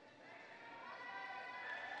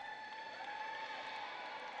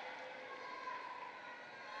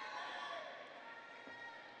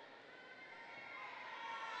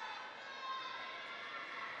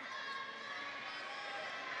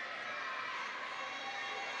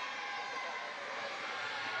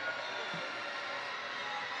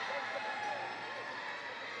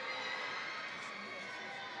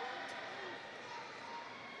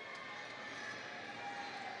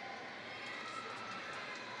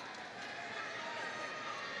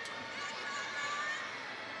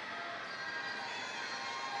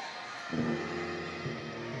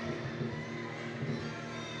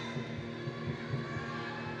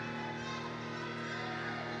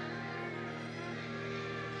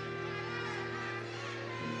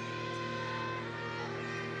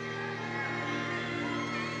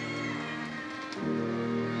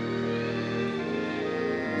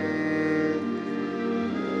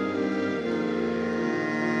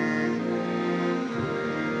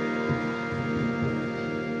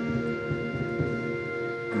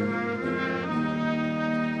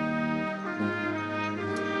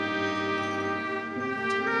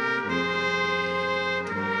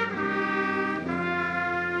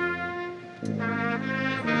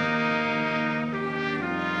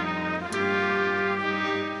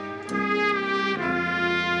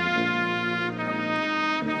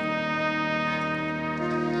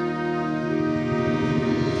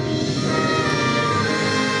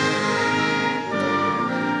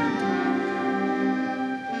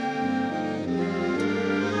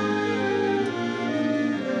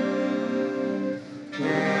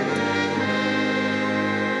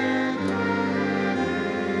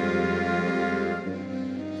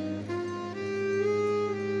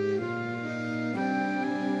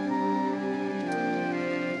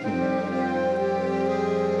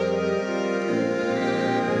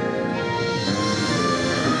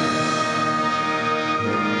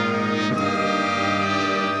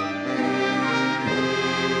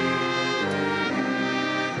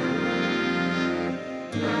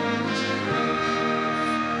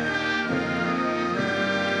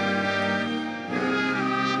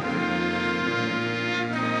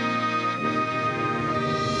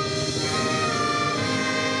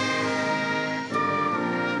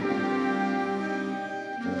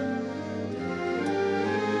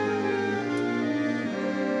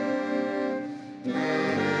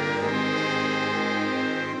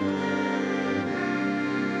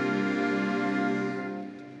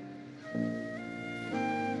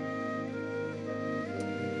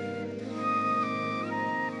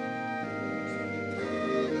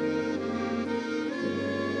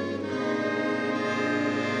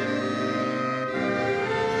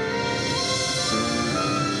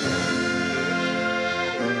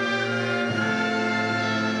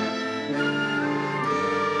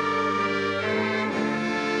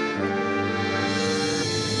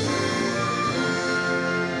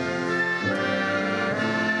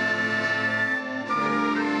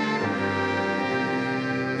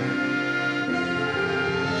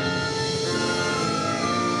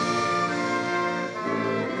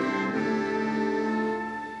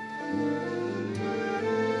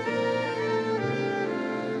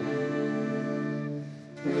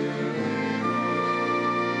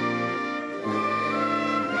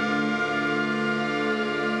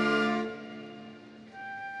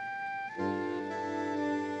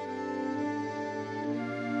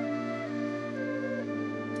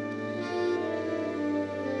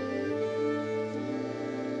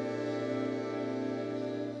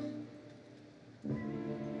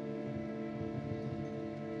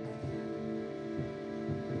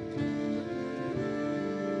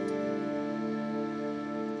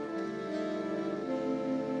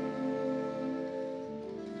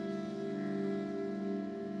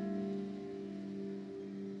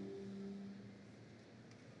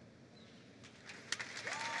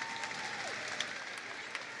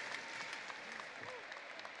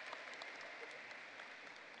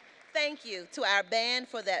 Thank you to our band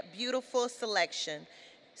for that beautiful selection.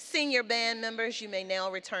 Senior band members, you may now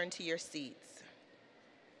return to your seats.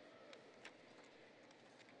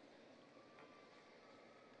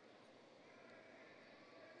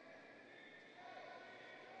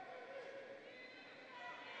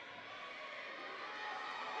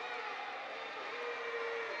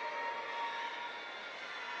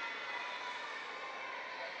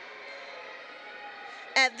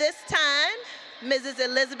 At this time, Mrs.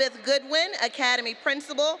 Elizabeth Goodwin, Academy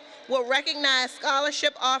Principal, will recognize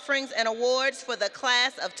scholarship offerings and awards for the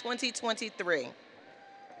class of 2023.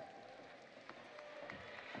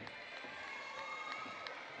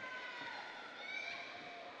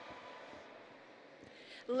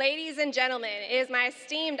 Ladies and gentlemen, it is my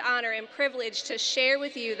esteemed honor and privilege to share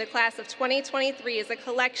with you the class of 2023 as a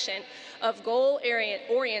collection of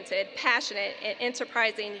goal-oriented, passionate, and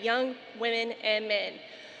enterprising young women and men.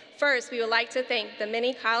 First, we would like to thank the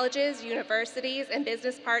many colleges, universities, and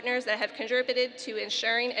business partners that have contributed to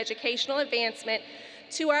ensuring educational advancement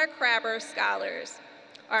to our Crabber scholars.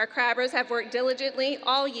 Our Crabbers have worked diligently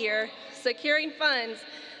all year, securing funds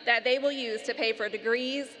that they will use to pay for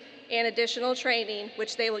degrees and additional training,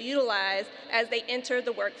 which they will utilize as they enter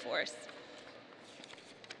the workforce.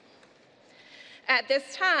 At this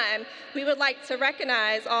time, we would like to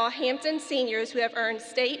recognize all Hampton seniors who have earned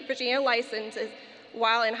state Virginia licenses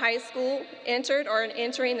while in high school, entered or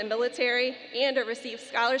entering the military, and or received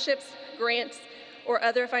scholarships, grants, or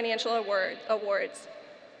other financial awards.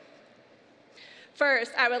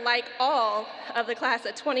 First, I would like all of the class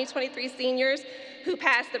of 2023 seniors who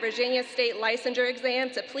passed the Virginia State Licensure exam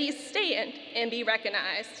to please stand and be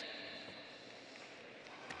recognized.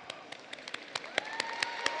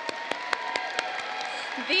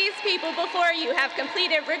 These people before you have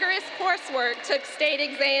completed rigorous coursework, took state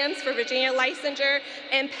exams for Virginia licensure,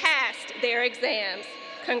 and passed their exams.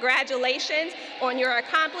 Congratulations on your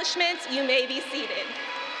accomplishments. You may be seated.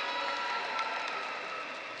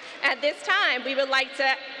 At this time, we would like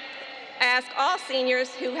to ask all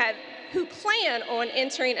seniors who plan on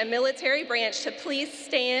entering a military branch to please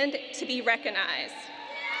stand to be recognized.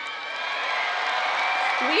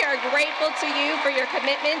 We are grateful to you for your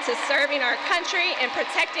commitment to serving our country and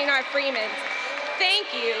protecting our freemen.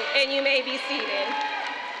 Thank you, and you may be seated.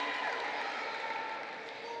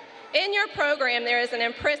 In your program, there is an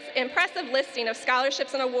impressive listing of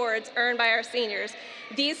scholarships and awards earned by our seniors.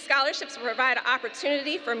 These scholarships provide an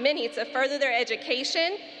opportunity for many to further their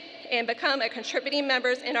education and become contributing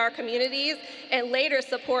members in our communities, and later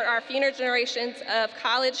support our future generations of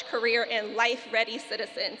college, career, and life-ready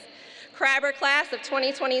citizens. Crabber class of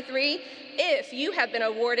 2023, if you have been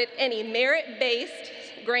awarded any merit-based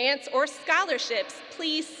grants or scholarships,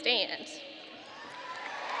 please stand.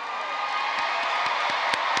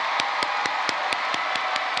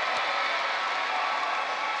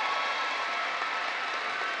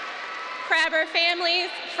 Crabber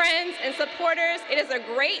families, friends, and supporters, it is a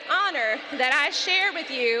great honor that I share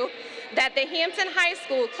with you that the Hampton High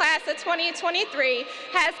School class of 2023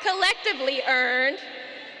 has collectively earned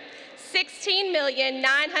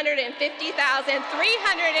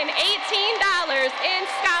 $16,950,318 in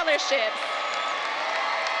scholarships.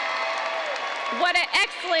 What an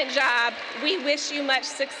excellent job. We wish you much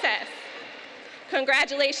success.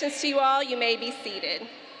 Congratulations to you all. You may be seated.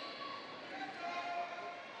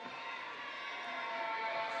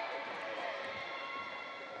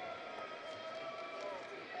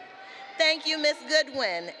 Thank you, Ms.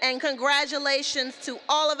 Goodwin, and congratulations to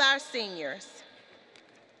all of our seniors.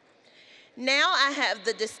 Now I have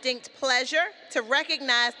the distinct pleasure to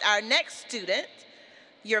recognize our next student,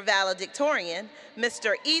 your valedictorian,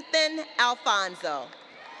 Mr. Ethan Alfonso.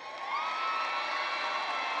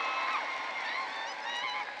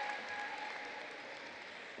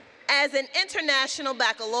 As an International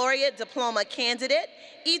Baccalaureate Diploma candidate,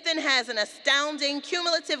 Ethan has an astounding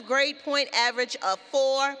cumulative grade point average of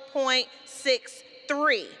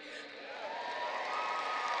 4.63,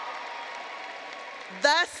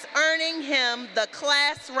 thus earning him the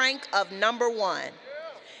class rank of #1.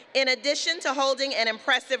 In addition to holding an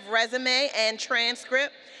impressive resume and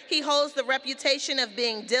transcript, he holds the reputation of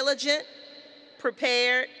being diligent,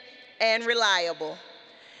 prepared, and reliable.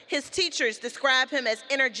 His teachers describe him as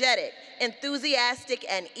energetic, enthusiastic,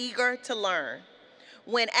 and eager to learn.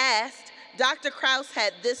 When asked, Dr. Krause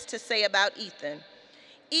had this to say about Ethan.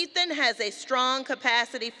 Ethan has a strong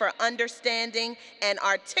capacity for understanding and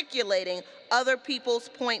articulating other people's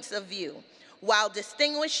points of view, while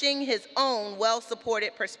distinguishing his own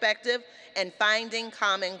well-supported perspective and finding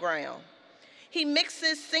common ground. He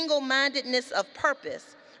mixes single-mindedness of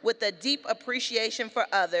purpose with a deep appreciation for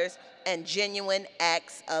others and genuine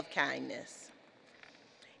acts of kindness.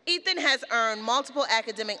 Ethan has earned multiple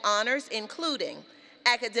academic honors, including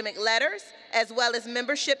academic letters, as well as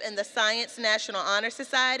membership in the Science National Honor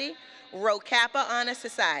Society, Rho Kappa Honor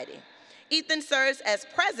Society. Ethan serves as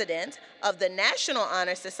president of the National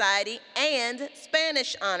Honor Society and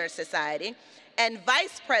Spanish Honor Society, and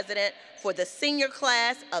vice president for the senior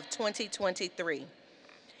class of 2023.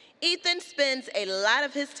 Ethan spends a lot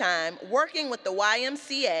of his time working with the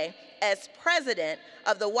YMCA as president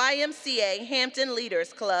of the YMCA Hampton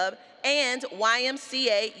Leaders Club and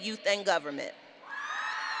YMCA Youth and Government.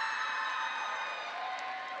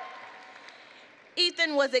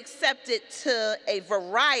 Ethan was accepted to a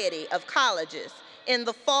variety of colleges. In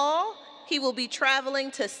the fall, he will be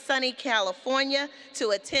traveling to sunny California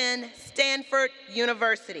to attend Stanford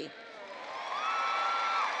University.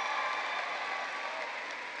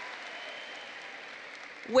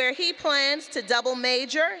 Where he plans to double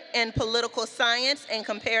major in political science and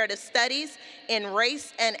comparative studies in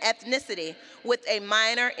race and ethnicity with a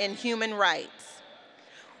minor in human rights.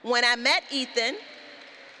 When I met Ethan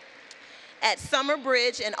at Summer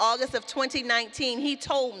Bridge in August of 2019, he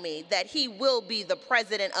told me that he will be the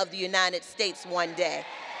President of the United States one day,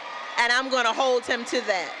 and I'm going to hold him to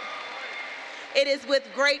that. It is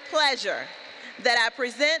with great pleasure that I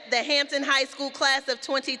present the Hampton High School class of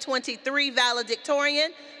 2023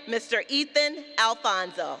 valedictorian, Mr. Ethan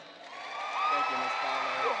Alfonso. Thank you, Ms.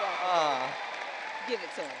 Fowler. You're welcome. Give it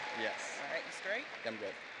to him. Yes. All right, you straight? I'm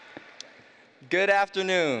good. Good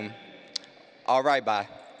afternoon. All right, bye.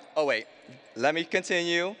 Oh, wait. Let me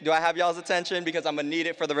continue. Do I have y'all's attention? Because I'm going to need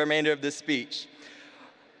it for the remainder of this speech.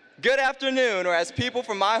 Good afternoon, or as people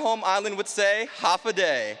from my home island would say, half a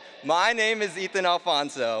day. My name is Ethan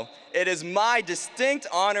Alfonso. It is my distinct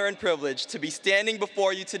honor and privilege to be standing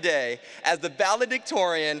before you today as the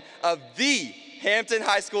valedictorian of the Hampton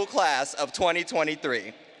High School class of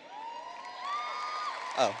 2023.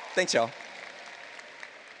 Oh, thanks, y'all.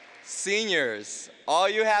 Seniors, all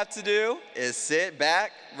you have to do is sit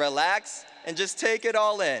back, relax, and just take it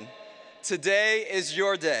all in. Today is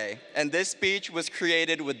your day, and this speech was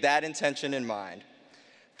created with that intention in mind.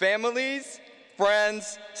 Families,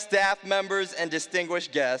 friends, staff members, and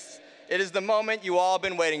distinguished guests, it is the moment you all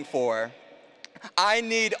been waiting for. I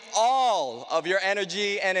need all of your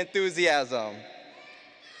energy and enthusiasm.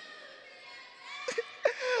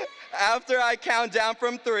 After I count down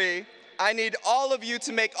from 3, I need all of you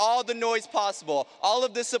to make all the noise possible. All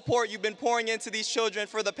of the support you've been pouring into these children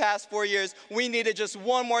for the past 4 years, we need it just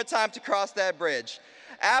one more time to cross that bridge.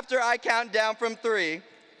 After I count down from 3,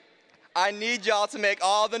 I need y'all to make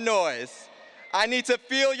all the noise. I need to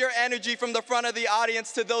feel your energy from the front of the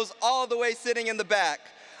audience to those all the way sitting in the back.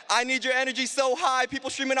 I need your energy so high,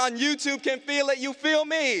 people streaming on YouTube can feel it. You feel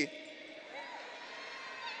me?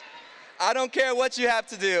 I don't care what you have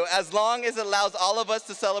to do, as long as it allows all of us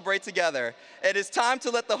to celebrate together. It is time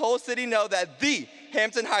to let the whole city know that the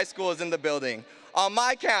Hampton High School is in the building. On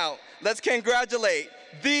my count, let's congratulate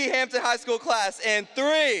the Hampton High School class in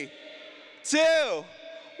 3, 2,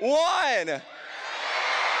 1.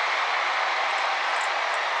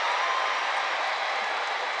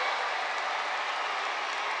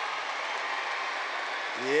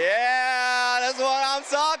 Yeah, that's what I'm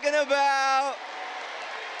talking about.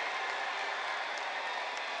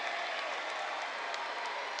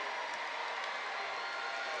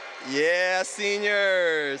 Yeah,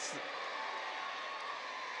 seniors.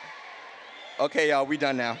 Okay, y'all, we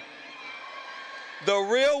done now. The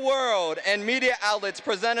real world and media outlets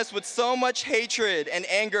present us with so much hatred and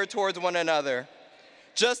anger towards one another.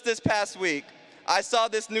 Just this past week, I saw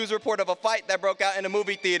this news report of a fight that broke out in a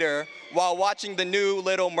movie theater while watching the new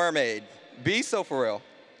Little Mermaid. Be so for real.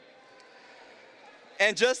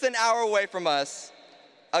 And just an hour away from us,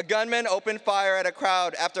 a gunman opened fire at a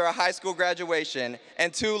crowd after a high school graduation,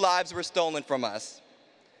 and 2 lives were stolen from us.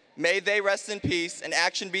 May they rest in peace and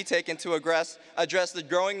action be taken to address the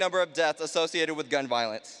growing number of deaths associated with gun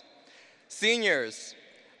violence. Seniors,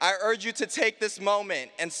 I urge you to take this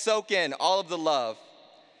moment and soak in all of the love.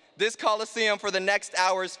 This Coliseum for the next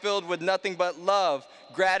hour is filled with nothing but love,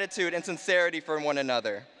 gratitude, and sincerity for one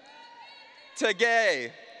another.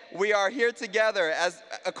 Today, we are here together as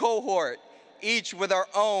a cohort, each with our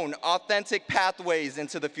own authentic pathways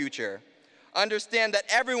into the future. Understand that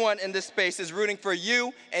everyone in this space is rooting for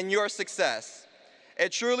you and your success.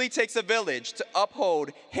 It truly takes a village to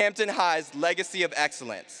uphold Hampton High's legacy of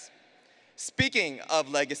excellence. Speaking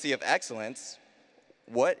of legacy of excellence,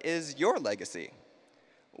 what is your legacy?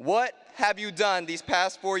 What have you done these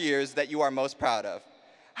past 4 years that you are most proud of?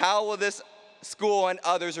 How will this school and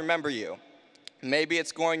others remember you? Maybe it's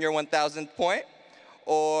scoring your 1,000th point,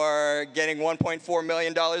 or getting $1.4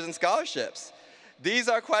 million in scholarships? These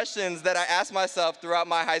are questions that I ask myself throughout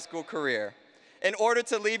my high school career. In order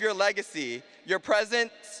to leave your legacy, your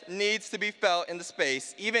presence needs to be felt in the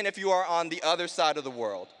space, even if you are on the other side of the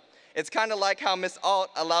world. It's kind of like how Miss Alt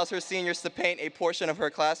allows her seniors to paint a portion of her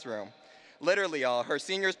classroom. Literally, y'all, her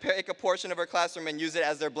seniors pick a portion of her classroom and use it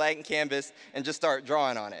as their blank canvas and just start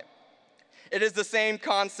drawing on it. It is the same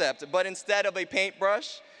concept, but instead of a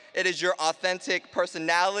paintbrush, it is your authentic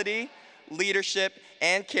personality, leadership,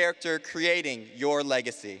 and character creating your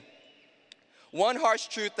legacy. One harsh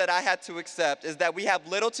truth that I had to accept is that we have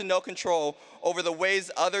little to no control over the ways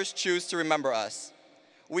others choose to remember us.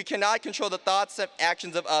 We cannot control the thoughts and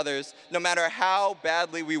actions of others, no matter how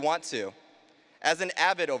badly we want to. As an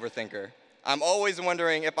avid overthinker, I'm always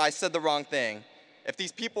wondering if I said the wrong thing, if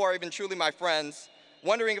these people are even truly my friends,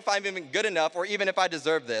 wondering if I'm even good enough or even if I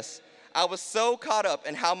deserve this. I was so caught up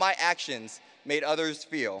in how my actions made others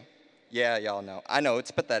feel. Yeah, y'all know. I know,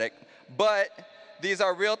 it's pathetic. But these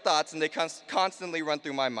are real thoughts, and they constantly run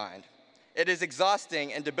through my mind. It is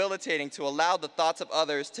exhausting and debilitating to allow the thoughts of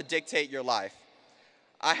others to dictate your life.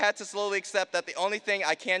 I had to slowly accept that the only thing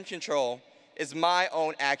I can control is my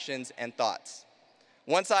own actions and thoughts.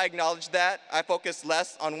 Once I acknowledged that, I focused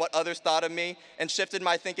less on what others thought of me and shifted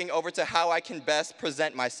my thinking over to how I can best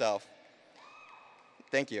present myself.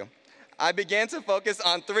 Thank you. I began to focus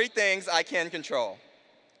on 3 things I can control: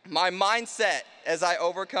 my mindset as I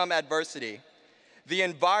overcome adversity, the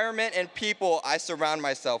environment and people I surround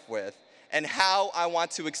myself with, and how I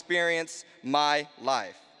want to experience my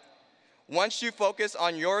life. Once you focus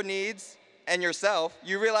on your needs and yourself,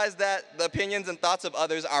 you realize that the opinions and thoughts of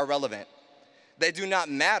others are irrelevant. They do not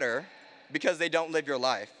matter because they don't live your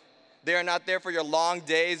life. They are not there for your long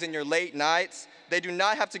days and your late nights. They do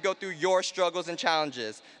not have to go through your struggles and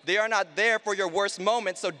challenges. They are not there for your worst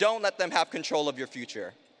moments, so don't let them have control of your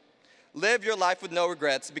future. Live your life with no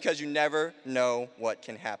regrets because you never know what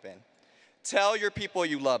can happen. Tell your people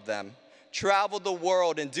you love them. Travel the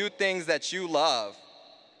world and do things that you love.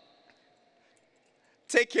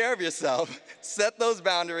 Take care of yourself, set those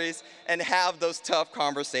boundaries, and have those tough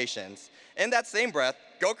conversations. In that same breath,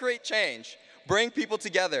 go create change. Bring people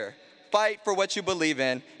together. Fight for what you believe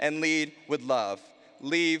in and lead with love.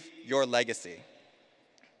 Leave your legacy.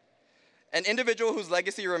 An individual whose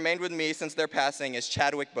legacy remained with me since their passing is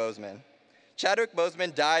Chadwick Boseman. Chadwick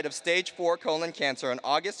Boseman died of stage 4 colon cancer on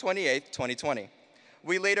August 28, 2020.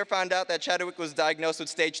 We later found out that Chadwick was diagnosed with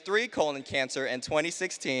stage 3 colon cancer in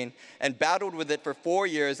 2016 and battled with it for 4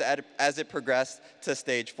 years as it progressed to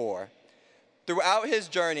stage 4. Throughout his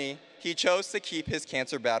journey, he chose to keep his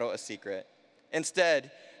cancer battle a secret. Instead,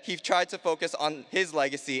 he tried to focus on his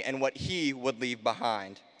legacy and what he would leave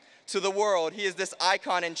behind. To the world, he is this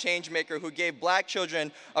icon and change maker who gave Black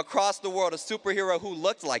children across the world a superhero who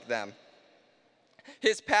looked like them.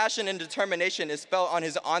 His passion and determination is felt on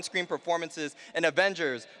his on-screen performances in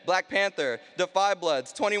Avengers, Black Panther, The Five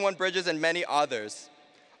Bloods, 21 Bridges, and many others.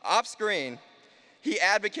 Off-screen, he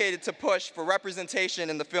advocated to push for representation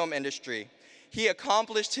in the film industry. He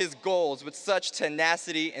accomplished his goals with such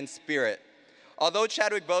tenacity and spirit. Although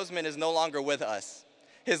Chadwick Boseman is no longer with us,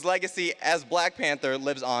 his legacy as Black Panther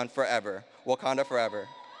lives on forever. Wakanda forever.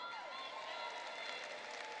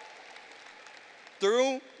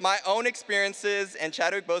 Through my own experiences and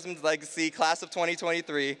Chadwick Boseman's legacy, class of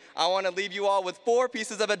 2023, I want to leave you all with 4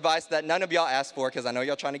 pieces of advice that none of y'all asked for because I know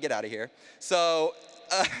y'all trying to get out of here. So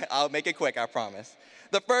I'll make it quick, I promise.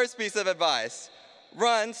 The first piece of advice: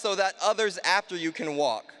 run so that others after you can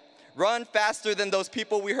walk. Run faster than those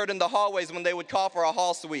people we heard in the hallways when they would call for a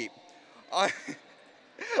hall sweep.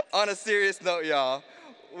 On a serious note, y'all,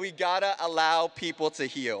 we gotta allow people to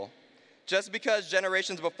heal. Just because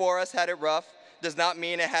generations before us had it rough does not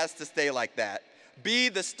mean it has to stay like that. Be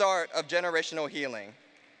the start of generational healing.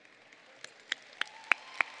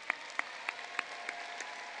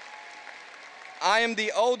 I am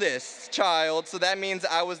the oldest child, so that means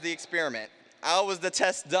I was the experiment. I was the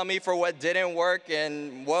test dummy for what didn't work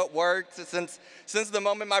and what worked. Since the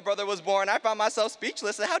moment my brother was born, I found myself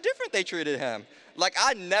speechless at how different they treated him. Like,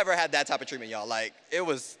 I never had that type of treatment, y'all. Like, it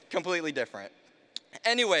was completely different.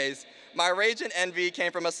 Anyways, my rage and envy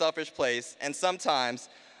came from a selfish place, and sometimes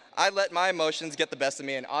I let my emotions get the best of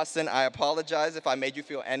me. And Austin, I apologize if I made you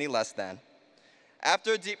feel any less than.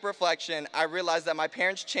 After a deep reflection, I realized that my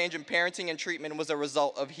parents' change in parenting and treatment was a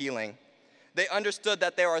result of healing. They understood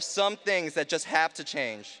that there are some things that just have to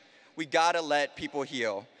change. We gotta let people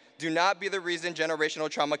heal. Do not be the reason generational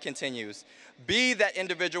trauma continues. Be that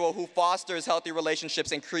individual who fosters healthy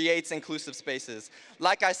relationships and creates inclusive spaces.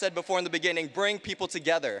 Like I said before in the beginning, bring people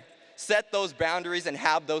together. Set those boundaries and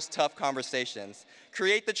have those tough conversations.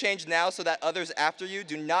 Create the change now so that others after you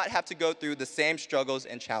do not have to go through the same struggles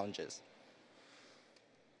and challenges.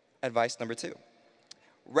 Advice number 2,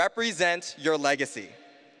 represent your legacy.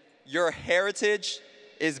 Your heritage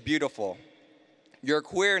is beautiful. Your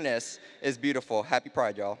queerness is beautiful. Happy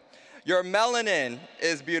Pride, y'all. Your melanin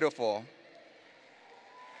is beautiful.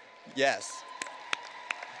 Yes.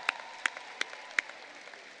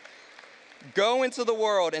 Go into the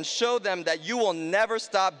world and show them that you will never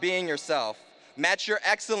stop being yourself. Match your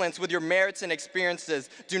excellence with your merits and experiences.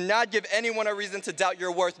 Do not give anyone a reason to doubt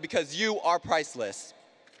your worth because you are priceless.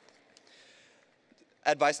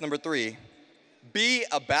 Advice number 3, be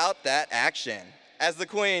about that action. As the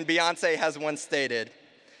Queen, Beyonce, has once stated,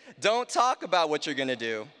 don't talk about what you're gonna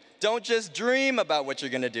do. Don't just dream about what you're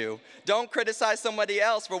gonna do. Don't criticize somebody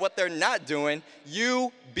else for what they're not doing.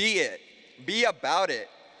 You be it. Be about it.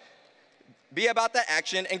 Be about that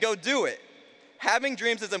action and go do it. Having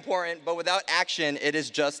dreams is important, but without action, it is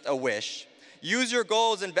just a wish. Use your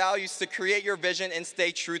goals and values to create your vision and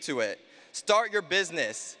stay true to it. Start your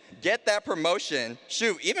business. Get that promotion.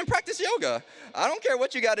 Shoot, even practice yoga. I don't care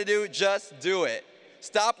what you gotta do, just do it.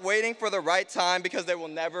 Stop waiting for the right time because there will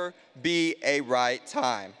never be a right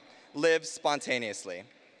time. live spontaneously.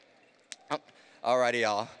 Alrighty,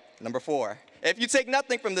 y'all. Number 4. If you take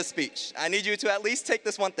nothing from this speech, I need you to at least take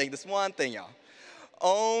this one thing, y'all.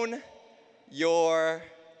 Own your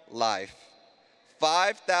life.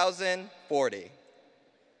 5,040.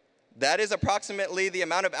 That is approximately the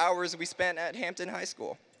amount of hours we spent at Hampton High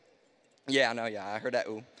School. Yeah, I heard that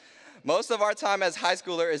ooh. Most of our time as high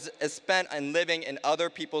schoolers is spent in living in other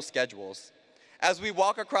people's schedules. As we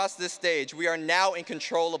walk across this stage, we are now in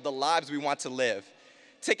control of the lives we want to live.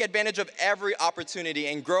 Take advantage of every opportunity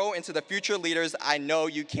and grow into the future leaders I know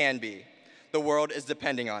you can be. The world is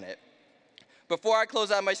depending on it. Before I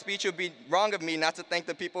close out my speech, it would be wrong of me not to thank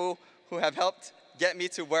the people who have helped get me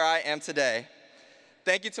to where I am today.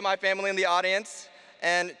 Thank you to my family in the audience,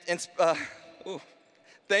 and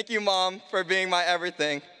thank you, Mom, for being my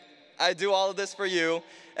everything. I do all of this for you,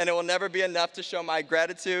 and it will never be enough to show my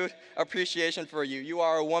gratitude, appreciation for you. You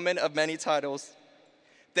are a woman of many titles.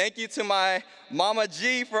 Thank you to my Mama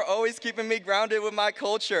G for always keeping me grounded with my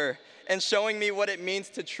culture and showing me what it means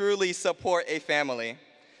to truly support a family.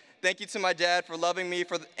 Thank you to my dad for loving me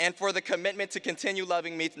and for the commitment to continue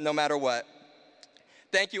loving me no matter what.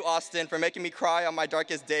 Thank you, Austin, for making me cry on my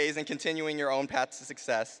darkest days and continuing your own path to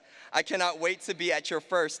success. I cannot wait to be at your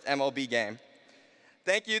first MLB game.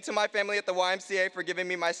 Thank you to my family at the YMCA for giving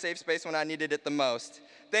me my safe space when I needed it the most.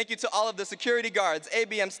 Thank you to all of the security guards,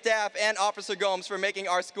 ABM staff, and Officer Gomes for making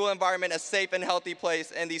our school environment a safe and healthy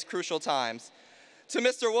place in these crucial times. To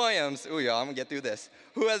Mr. Williams, ooh, y'all, I'm gonna get through this,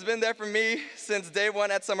 who has been there for me since day one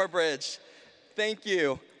at Summer Bridge. Thank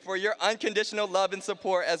you for your unconditional love and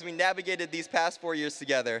support as we navigated these past 4 years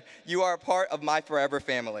together. You are a part of my forever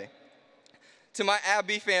family. To my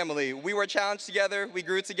Abbey family, we were challenged together, we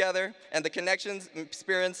grew together, and the connections and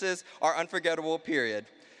experiences are unforgettable, period.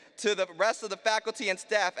 To the rest of the faculty and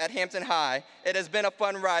staff at Hampton High, it has been a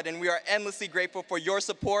fun ride, and we are endlessly grateful for your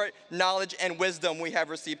support, knowledge, and wisdom we have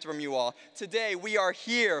received from you all. Today, we are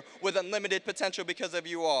here with unlimited potential because of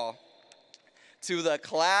you all. To the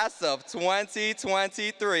class of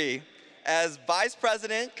 2023, as Vice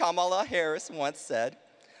President Kamala Harris once said,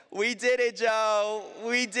 we did it, Joe,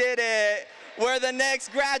 we did it. We're the next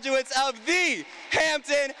graduates of the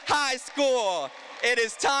Hampton High School. It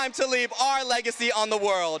is time to leave our legacy on the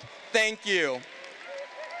world. Thank you.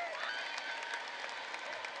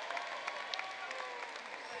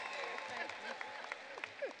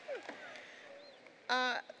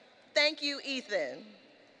 Thank you, Ethan.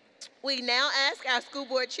 We now ask our school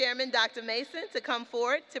board chairman, Dr. Mason, to come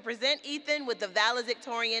forward to present Ethan with the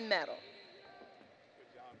valedictorian medal.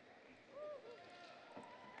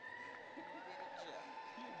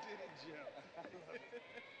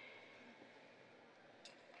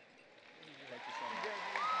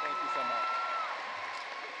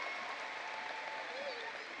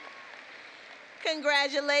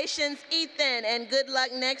 Congratulations, Ethan, and good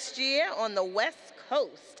luck next year on the West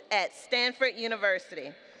Coast at Stanford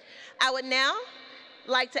University. I would now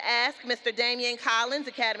like to ask Mr. Damian Collins,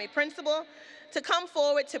 Academy Principal, to come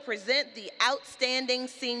forward to present the Outstanding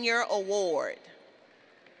Senior Award.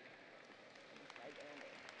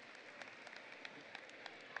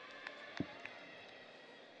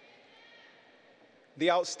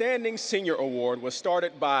 The Outstanding Senior Award was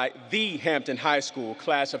started by the Hampton High School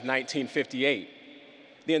class of 1958.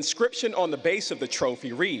 The inscription on the base of the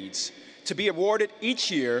trophy reads, "To be awarded each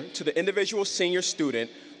year to the individual senior student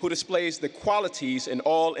who displays the qualities in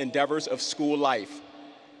all endeavors of school life."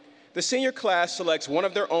 The senior class selects one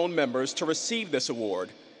of their own members to receive this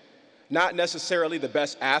award, not necessarily the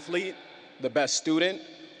best athlete, the best student,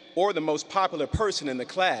 or the most popular person in the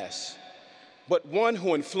class, but one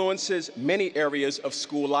who influences many areas of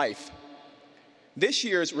school life. This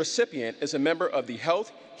year's recipient is a member of the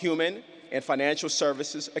Health, Human, and Financial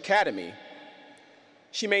Services Academy.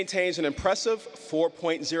 She maintains an impressive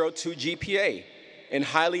 4.02 GPA in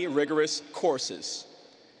highly rigorous courses.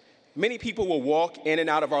 Many people will walk in and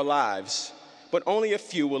out of our lives, but only a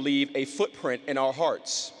few will leave a footprint in our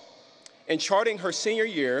hearts. In charting her senior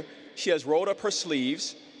year, she has rolled up her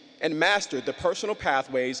sleeves and mastered the personal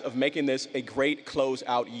pathways of making this a great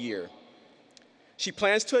closeout year. She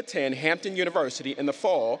plans to attend Hampton University in the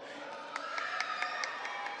fall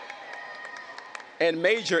and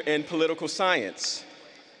major in political science.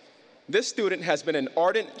 This student has been an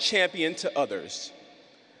ardent champion to others,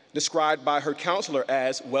 described by her counselor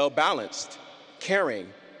as well-balanced,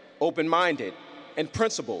 caring, open-minded, and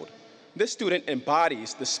principled. This student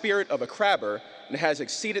embodies the spirit of a crabber and has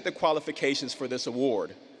exceeded the qualifications for this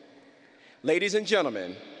award. Ladies and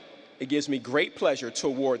gentlemen, it gives me great pleasure to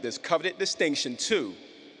award this coveted distinction to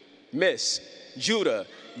Miss Judah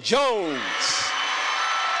Jones.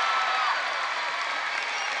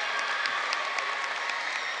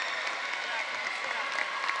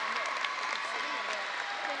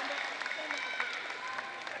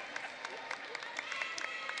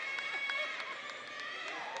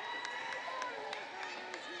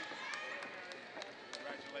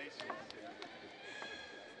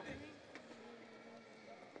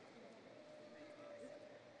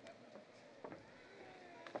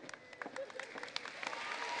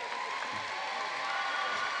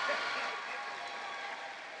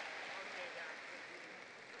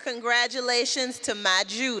 Congratulations to my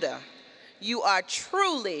Judah. You are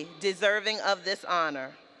truly deserving of this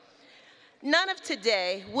honor. None of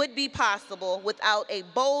today would be possible without a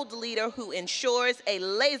bold leader who ensures a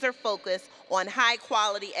laser focus on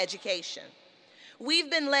high-quality education.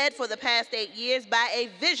 We've been led for the past 8 years by a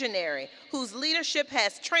visionary whose leadership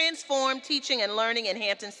has transformed teaching and learning in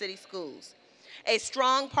Hampton City Schools. A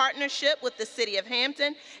strong partnership with the City of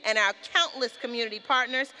Hampton and our countless community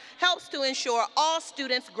partners helps to ensure all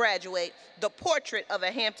students graduate the portrait of a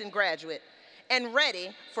Hampton graduate and ready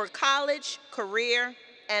for college, career,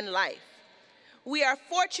 and life. We are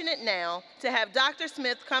fortunate now to have Dr.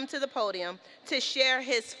 Smith come to the podium to share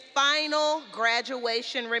his final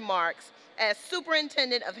graduation remarks as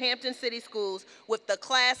Superintendent of Hampton City Schools with the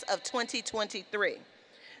class of 2023.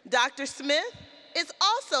 Dr. Smith is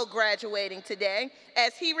also graduating today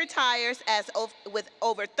as he retires with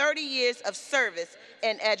over 30 years of service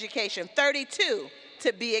in education, 32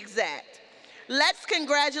 to be exact. Let's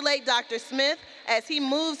congratulate Dr. Smith as he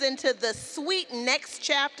moves into the sweet next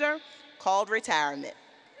chapter called retirement.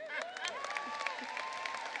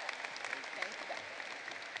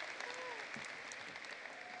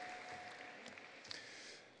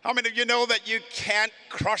 How many of you know that you can't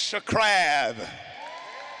crush a crab?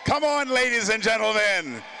 Come on, ladies and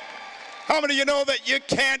gentlemen. How many of you know that you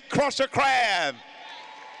can't crush a crab?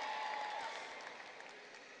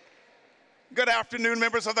 Good afternoon,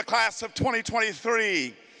 members of the class of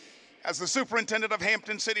 2023. As the superintendent of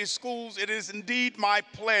Hampton City Schools, it is indeed my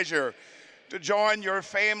pleasure to join your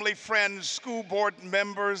family, friends, school board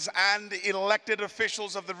members, and elected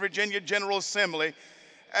officials of the Virginia General Assembly,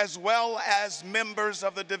 as well as members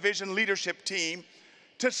of the division leadership team,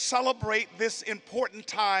 to celebrate this important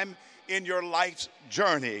time in your life's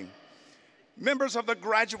journey. Members of the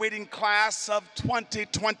graduating class of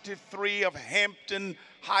 2023 of Hampton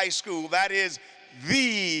High School, that is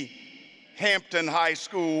the Hampton High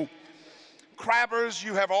School. Crabbers,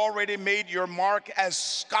 you have already made your mark as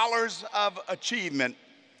scholars of achievement.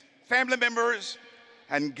 Family members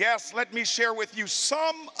and guests, let me share with you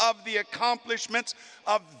some of the accomplishments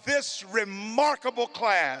of this remarkable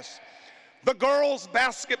class. The girls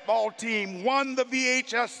basketball team won the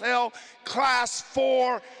VHSL Class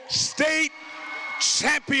 4 State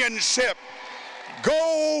Championship.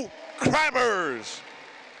 Go Crabbers!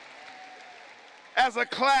 As a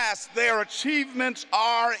class, their achievements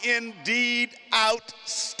are indeed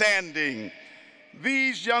outstanding.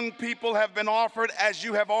 These young people have been offered, as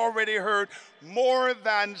you have already heard, more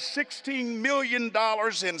than $16 million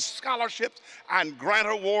in scholarships and grant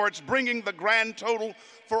awards, bringing the grand total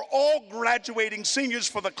for all graduating seniors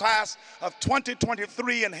for the class of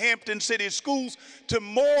 2023 in Hampton City Schools to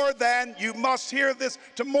more than, you must hear this,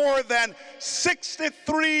 to more than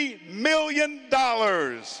 $63 million.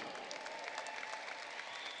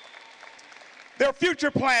 Their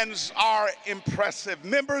future plans are impressive.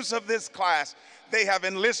 Members of this class, they have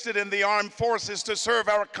enlisted in the armed forces to serve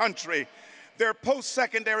our country. Their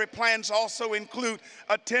post-secondary plans also include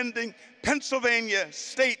attending Pennsylvania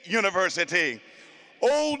State University,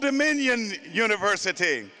 Old Dominion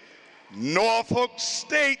University, Norfolk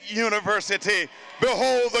State University,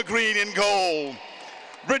 behold the green and gold,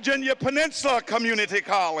 Virginia Peninsula Community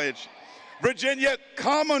College, Virginia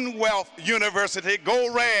Commonwealth University,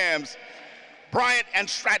 go Rams, Bryant and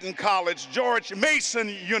Stratton College, George Mason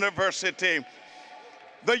University,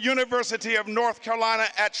 the University of North Carolina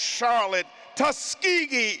at Charlotte,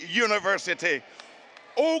 Tuskegee University,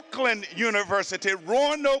 Oakland University,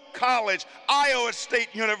 Roanoke College, Iowa State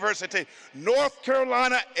University, North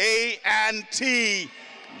Carolina A&T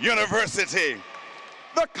University,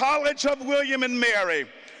 the College of William and Mary,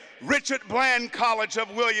 Richard Bland College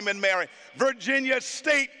of William and Mary, Virginia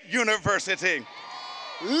State University,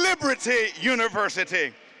 Liberty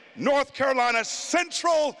University, North Carolina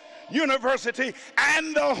Central University,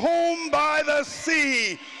 and the home by the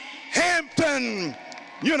sea, Hampton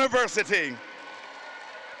University,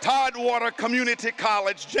 Tidewater Community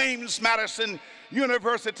College, James Madison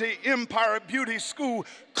University, Empire Beauty School,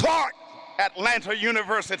 Clark Atlanta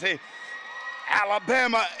University,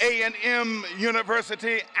 Alabama A&M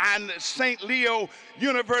University, and St. Leo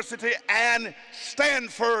University, and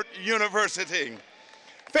Stanford University.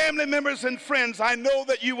 Family members and friends, I know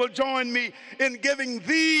that you will join me in giving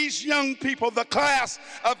these young people, the class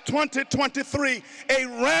of 2023, a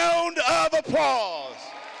round of applause.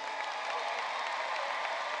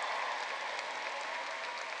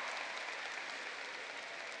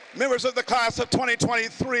 Members of the class of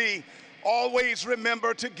 2023, always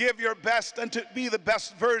remember to give your best and to be the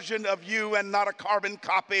best version of you and not a carbon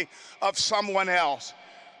copy of someone else.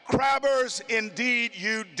 Crabbers, indeed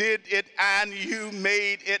you did it and you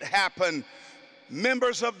made it happen.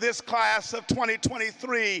 Members of this class of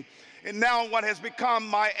 2023, and now what has become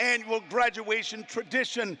my annual graduation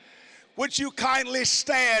tradition, would you kindly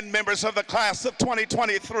stand, members of the class of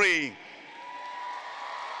 2023?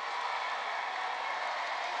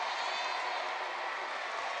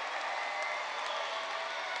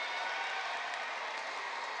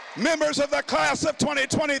 Members of the class of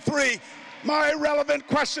 2023, my relevant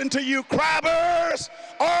question to you, Crabbers,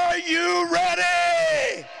 are you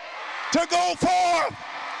ready to go forth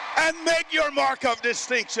and make your mark of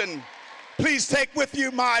distinction? Please take with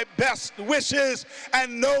you my best wishes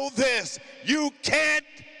and know this: you can't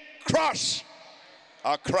crush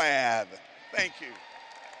a crab. Thank you.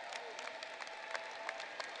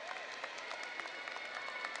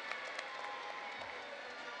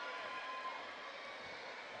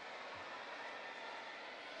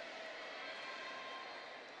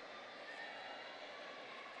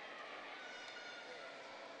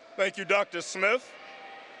 Thank you, Dr. Smith.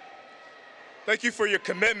 Thank you for your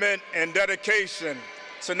commitment and dedication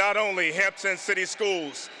to not only Hampton City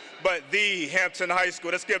Schools, but the Hampton High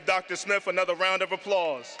School. Let's give Dr. Smith another round of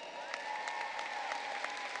applause.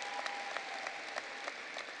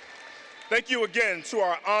 Thank you again to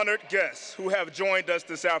our honored guests who have joined us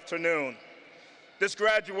this afternoon. This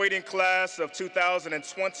graduating class of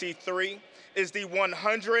 2023 is the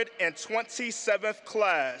 127th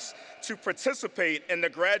class to participate in the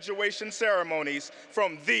graduation ceremonies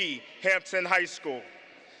from the Hampton High School.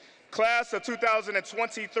 Class of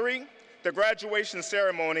 2023, the graduation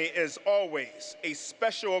ceremony is always a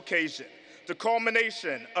special occasion, the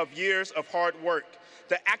culmination of years of hard work,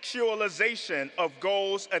 the actualization of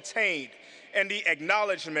goals attained, and the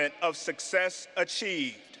acknowledgement of success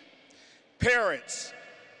achieved. Parents,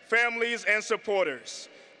 families, and supporters,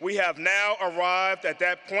 we have now arrived at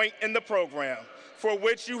that point in the program for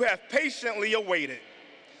which you have patiently awaited.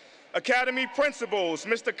 Academy principals,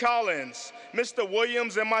 Mr. Collins, Mr.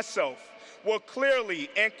 Williams, and myself will clearly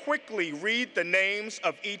and quickly read the names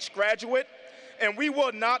of each graduate, and we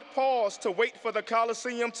will not pause to wait for the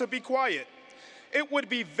Coliseum to be quiet. It would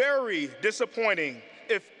be very disappointing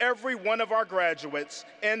if every one of our graduates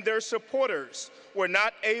and their supporters were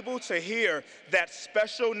not able to hear that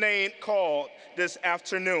special name called this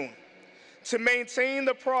afternoon. To maintain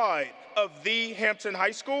the pride of the Hampton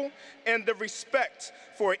High School and the respect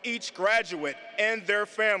for each graduate and their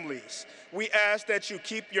families, we ask that you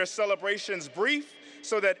keep your celebrations brief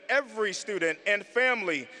so that every student and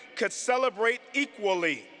family could celebrate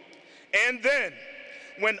equally. And then,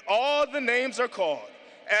 when all the names are called,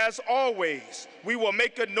 as always, we will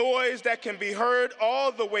make a noise that can be heard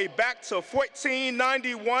all the way back to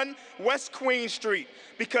 1491 West Queen Street,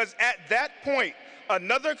 because at that point,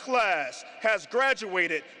 another class has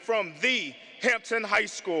graduated from the Hampton High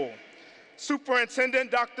School.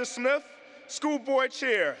 Superintendent Dr. Smith, School Board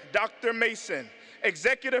Chair Dr. Mason,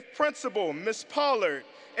 Executive Principal Ms. Pollard,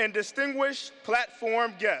 and distinguished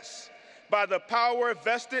platform guests, by the power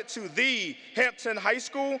vested to the Hampton High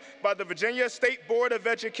School by the Virginia State Board of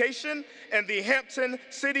Education and the Hampton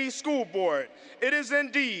City School Board, it is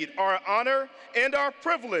indeed our honor and our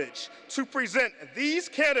privilege to present these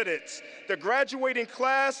candidates, the graduating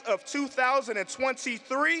class of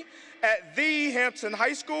 2023 at the Hampton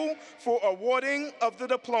High School, for awarding of the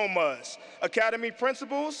diplomas. Academy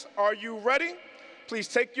principals, are you ready? Please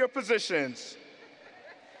take your positions.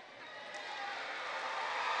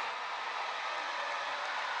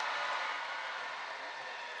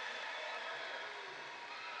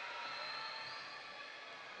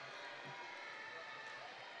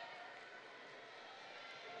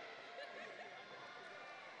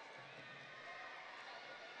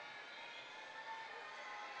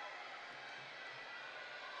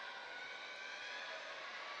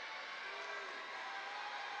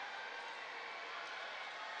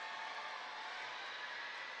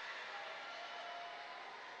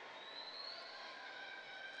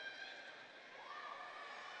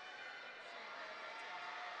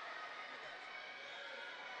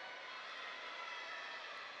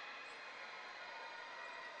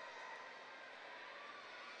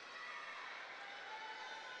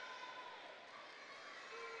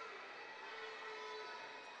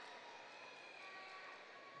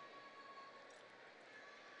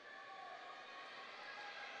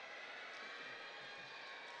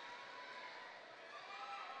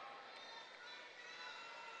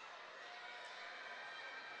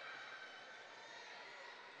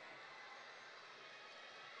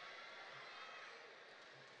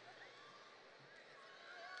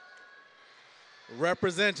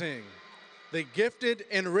 Representing the Gifted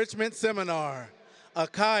Enrichment Seminar,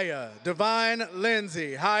 Akaya Divine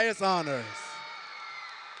Lindsay, highest honors.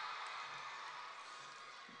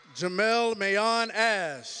 Jamel Mayon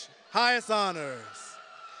Ash, highest honors.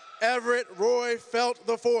 Everett Roy Felt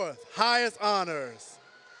IV, highest honors.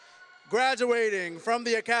 Graduating from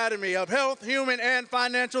the Academy of Health, Human, and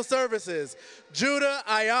Financial Services, Judah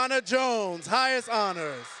Ayana Jones, highest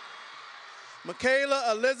honors.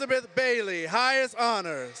 Michaela Elizabeth Bailey, highest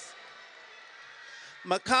honors.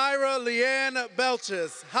 Makaira Leanne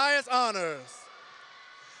Belches, highest honors.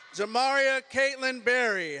 Jamaria Caitlin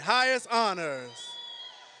Berry, highest honors.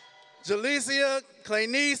 Jalecia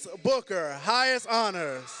Clanice Booker, highest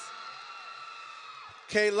honors.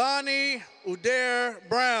 Kaylani Udair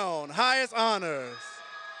Brown, highest honors.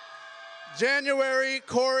 January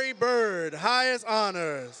Corey Bird, highest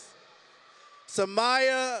honors.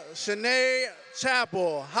 Samaya Shanae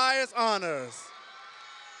Chappell, highest honors.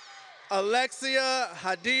 Alexia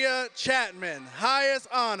Hadia Chapman, highest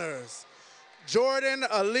honors. Jordan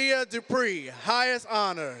Aaliyah Dupree, highest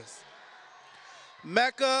honors.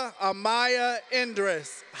 Mecca Amaya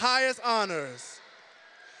Indris, highest honors.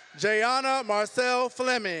 Jayana Marcel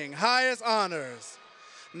Fleming, highest honors.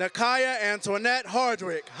 Nakaya Antoinette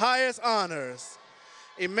Hardwick, highest honors.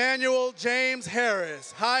 Emmanuel James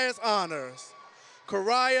Harris, highest honors.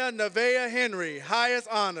 Karaya Nevaeh Henry, highest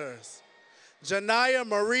honors. Janaya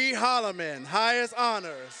Marie Holloman, highest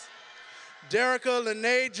honors. Derica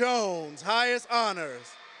Lene Jones, highest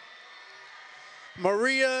honors.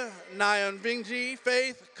 Maria Nyanvinji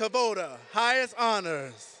Faith Kavoda, highest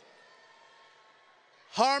honors.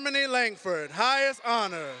 Harmony Langford, highest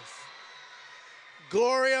honors.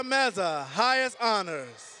 Gloria Meza, highest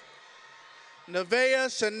honors.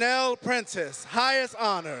 Nevaeh Chanel Prentice, highest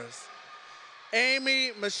honors.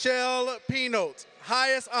 Amy Michelle Pinot,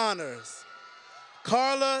 highest honors.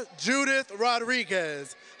 Carla Judith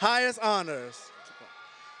Rodriguez, highest honors.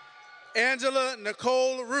 Angela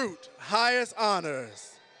Nicole Root, highest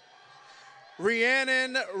honors.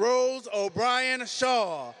 Rhiannon Rose O'Brien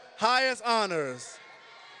Shaw, highest honors.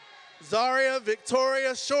 Zaria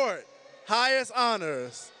Victoria Short, highest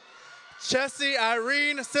honors. Chessie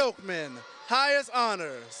Irene Silkman, highest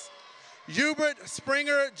honors. Hubert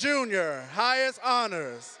Springer Jr., highest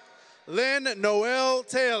honors. Lynn Noel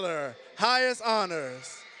Taylor, highest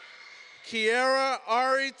honors. Kiera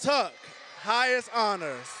Ari Tuck, highest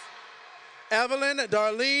honors. Evelyn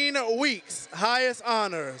Darlene Weeks, highest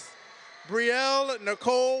honors. Brielle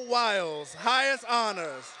Nicole Wiles, highest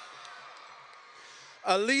honors.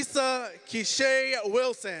 Alisa Kishay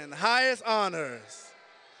Wilson, highest honors.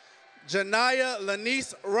 Janaya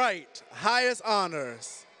Lanice Wright, highest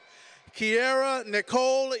honors. Kiera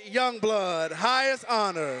Nicole Youngblood, highest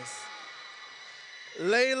honors.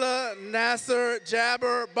 Layla Nasser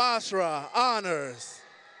Jabber Bashra, honors.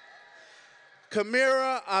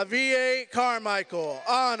 Kamira Avie Carmichael,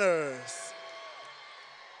 honors.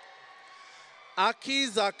 Aki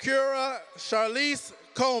Zakura Charlize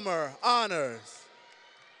Comer, honors.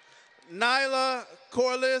 Nyla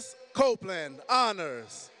Corliss Copeland,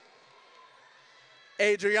 honors.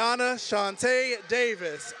 Adriana Shantae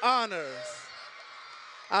Davis, honors.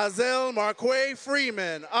 Azel Marquay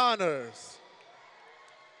Freeman, honors.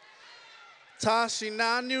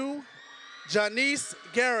 Tashinanu Janice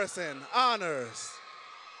Garrison, honors.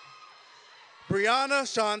 Brianna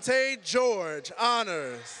Shantae George,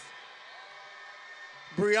 honors.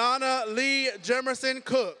 Brianna Lee Jemerson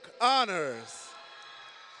Cook, honors.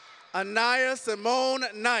 Anaya Simone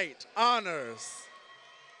Knight, honors.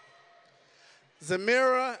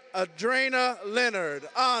 Zamira Adrena Leonard,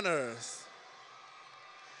 honors.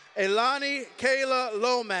 Elani Kayla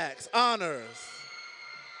Lomax, honors.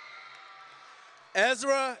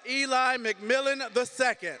 Ezra Eli McMillan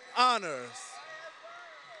II, honors.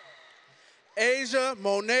 Asia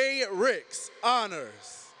Monet Ricks,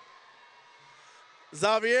 honors.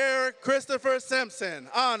 Xavier Christopher Simpson,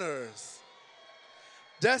 honors.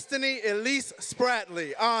 Destiny Elise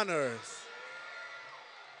Spratley, honors.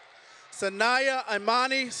 Sanaya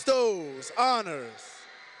Imani Stoves, honors.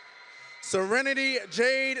 Serenity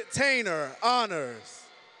Jade Tainer, honors.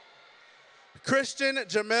 Christian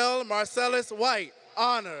Jamel Marcellus White,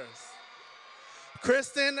 honors.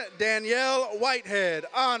 Kristen Danielle Whitehead,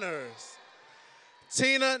 honors.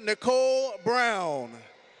 Tina Nicole Brown.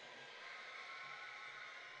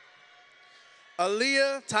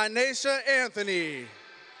 Aaliyah Tynesha Anthony.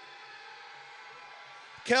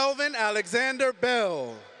 Kelvin Alexander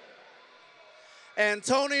Bell.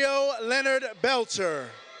 Antonio Leonard Belcher.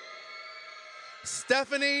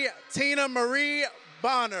 Stephanie Tina Marie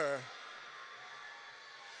Bonner.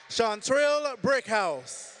 Chantrell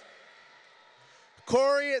Brickhouse.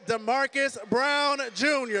 Corey DeMarcus Brown,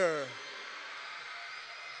 Jr.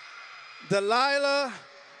 Delilah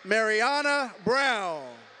Mariana Brown.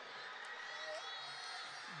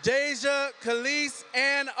 Deja Khalees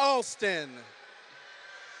Ann Alston.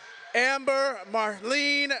 Amber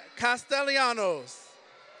Marlene Castellanos.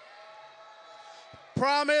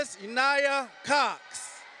 Promise Unaya Cox.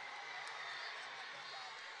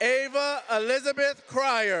 Ava Elizabeth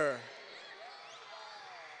Cryer.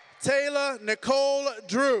 Taylor Nicole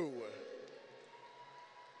Drew.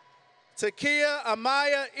 Takia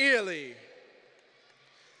Amaya Ely.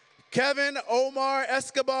 Kevin Omar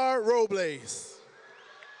Escobar Robles.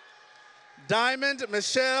 Diamond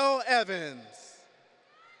Michelle Evans.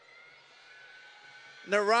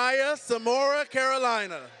 Naraya Samora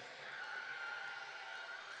Carolina.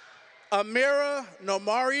 Amira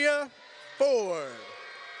Nomaria Ford.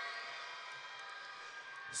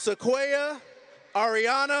 Sequoia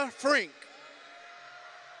Ariana Frink.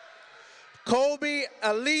 Colby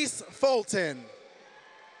Elise Fulton.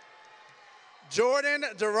 Jordan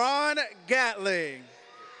Duran Gatling.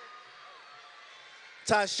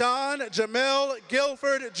 Tashawn Jamel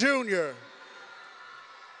Guilford Jr.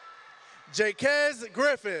 Jakez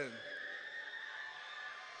Griffin.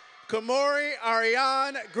 Kamori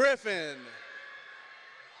Ariane Griffin.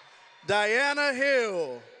 Diana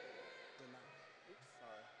Hill.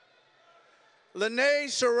 Lene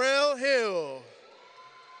Sherelle Hill.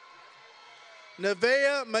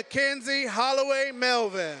 Nevaeh Mackenzie Holloway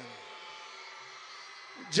Melvin.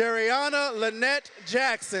 Jeriana Lynette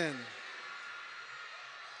Jackson.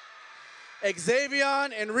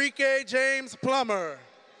 Xavion Enrique James Plummer.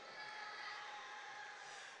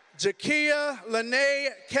 Jakia Lene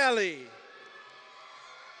Kelly.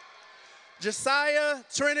 Josiah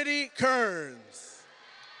Trinity Kearns.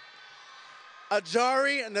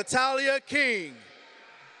 Ajari Natalia King.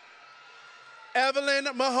 Evelyn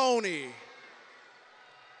Mahoney.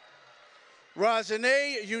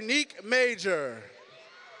 Rajane Unique Major.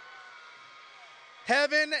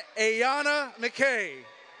 Heaven Ayana McKay.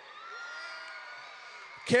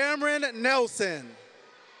 Cameron Nelson.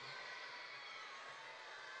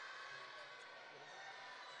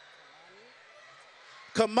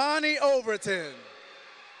 Kamani Overton.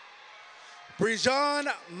 Brijan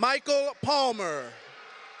Michael Palmer.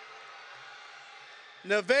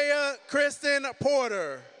 Nevaeh Kristen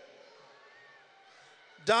Porter.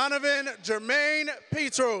 Donovan Jermaine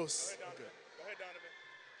Petros.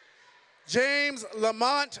 James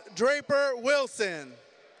Lamont Draper Wilson.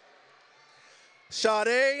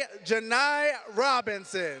 Sade Janai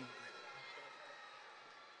Robinson.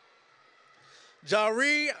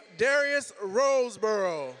 Jari Darius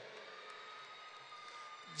Roseboro.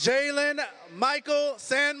 Jalen Michael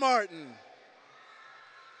San Martin.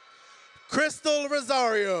 Crystal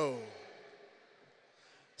Rosario.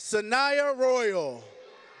 Sanaya Royal.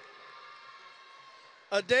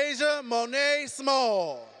 Adasia Monet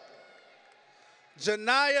Small.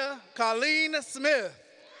 Janaya Colleen Smith.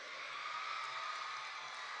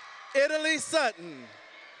 Italy Sutton.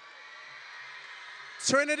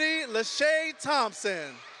 Trinity Lachey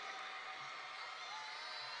Thompson.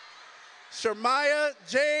 Shermaya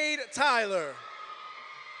Jade Tyler.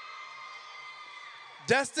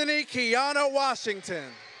 Destiny Kiana Washington.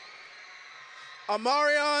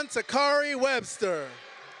 Amarion Takari Webster.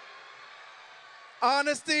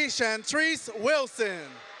 Honesty Chantrice Wilson.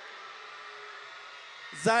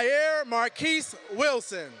 Zaire Marquise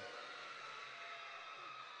Wilson.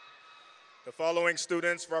 The following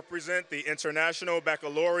students represent the International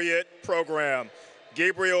Baccalaureate Program.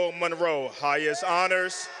 Gabriel Monroe, highest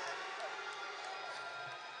honors.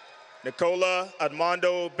 Nicola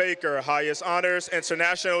Armando Baker, highest honors,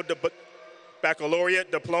 International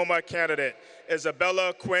Baccalaureate Diploma candidate.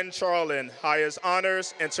 Isabella Quinn Charlin, highest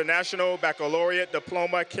honors, International Baccalaureate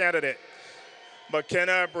Diploma candidate.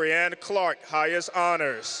 McKenna Brianne Clark, highest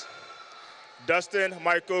honors. Dustin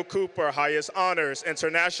Michael Cooper, highest honors,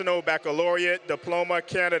 International Baccalaureate Diploma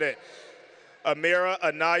candidate. Amira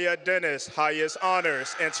Anaya Dennis, highest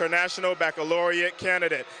honors, International Baccalaureate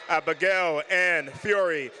candidate. Abigail Ann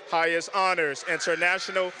Fury, highest honors,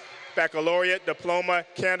 International Baccalaureate Diploma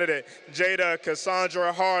candidate. Jada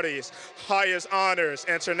Cassandra Hardy's, highest honors,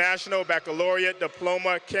 International Baccalaureate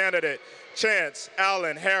Diploma candidate. Chance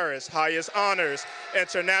Allen Harris, highest honors,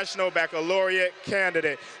 International Baccalaureate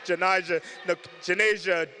candidate. Janasia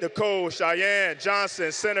Nicole Cheyenne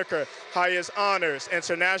Johnson Seneca, highest honors,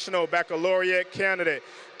 International Baccalaureate candidate.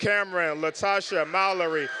 Cameron Latasha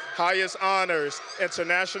Mallory, highest honors,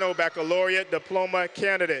 International Baccalaureate Diploma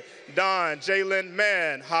candidate. Don Jalen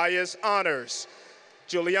Mann, highest honors.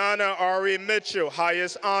 Juliana Ari Mitchell,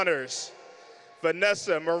 highest honors.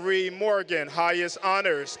 Vanessa Marie Morgan, highest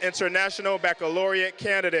honors, International Baccalaureate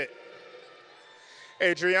candidate.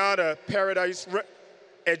 Adriana Paradise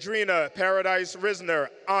Risner,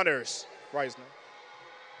 honors. Reisner.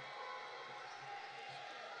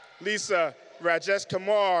 Lisa Rajesh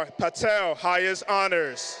Kumar Patel, highest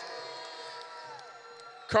honors.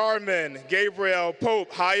 Carmen Gabriel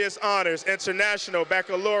Pope, highest honors, International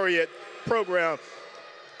Baccalaureate program.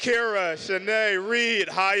 Kira Shanae Reed,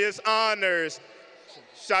 highest honors.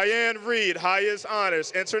 Cheyenne Reed, highest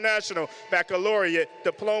honors, International Baccalaureate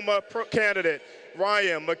diploma candidate.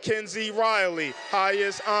 Ryan Mackenzie Riley,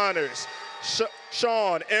 highest honors.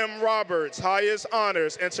 Sean M. Roberts, highest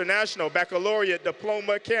honors, International Baccalaureate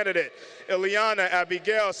diploma candidate. Ileana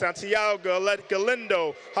Abigail Santiago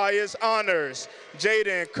Galindo, highest honors.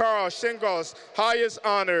 Jaden Carl Shingos, highest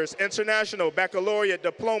honors, International Baccalaureate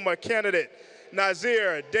diploma candidate.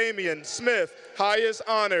 Nazir Damian Smith, highest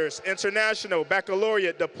honors, International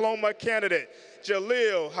Baccalaureate diploma candidate.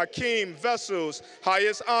 Jalil Hakeem Vessels,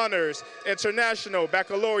 highest honors, International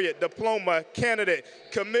Baccalaureate diploma candidate.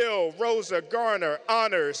 Camille Rosa Garner,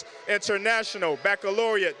 honors, International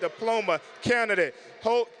Baccalaureate diploma candidate.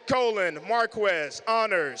 Colin Marquez,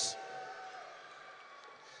 honors.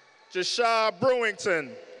 Jashah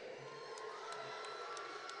Brewington.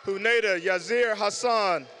 Huneda Yazir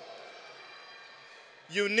Hassan.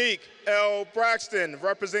 Unique L. Braxton,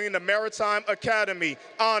 representing the Maritime Academy,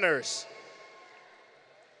 honors.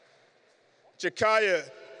 Jakaya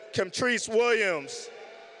Kemtrice Williams.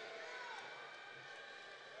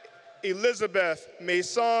 Elizabeth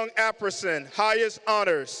Maysong Apperson, highest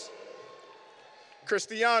honors.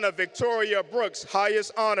 Christiana Victoria Brooks,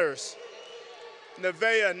 highest honors.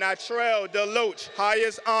 Nevea Natrell Deloach,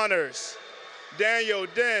 highest honors. Daniel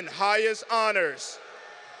Den, highest honors.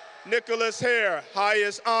 Nicholas Hare,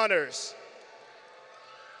 highest honors.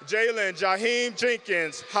 Jalen Jaheim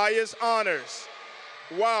Jenkins, highest honors.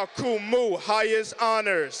 Wow Kumu, highest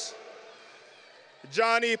honors.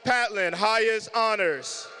 Johnny Patlin, highest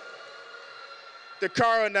honors.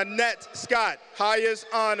 Dakara Nanette Scott, highest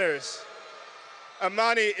honors.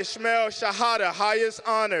 Amani Ishmael Shahada, highest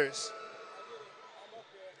honors.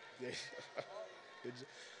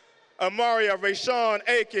 Amaria Rayshawn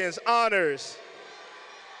Akins, honors.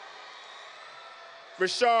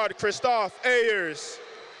 Rashard Christophe Ayers.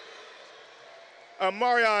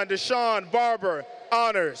 Amarion Deshaun Barber,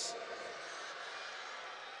 honors.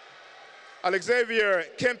 Alexavier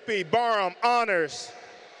Kempe Barham, honors.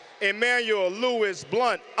 Emmanuel Lewis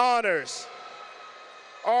Blunt, honors.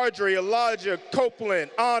 Audrey Elijah Copeland,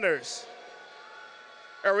 honors.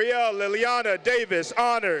 Ariel Liliana Davis,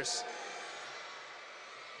 honors.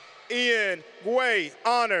 Ian Guay,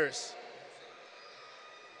 honors.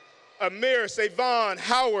 Amir Savon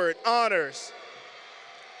Howard, honors.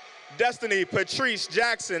 Destiny Patrice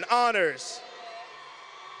Jackson, honors.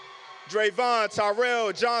 Drayvon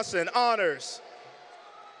Tyrell Johnson, honors.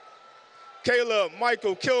 Caleb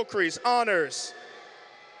Michael Kilcrease, honors.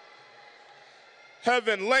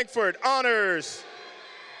 Heaven Langford, honors.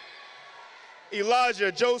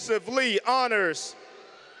 Elijah Joseph Lee, honors.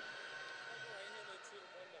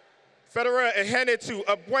 Federa Ehenetu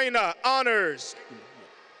Abuena, honors.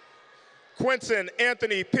 Quentin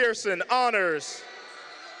Anthony Pearson, honors.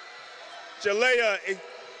 Jayla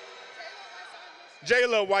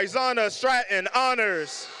Waizana Stratton,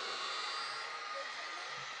 honors.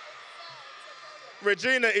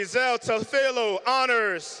 Regina Izel Tafilo,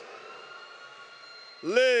 honors.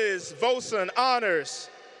 Liz Vosen, honors.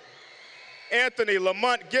 Anthony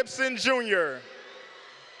Lamont Gibson, Jr.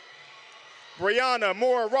 Brianna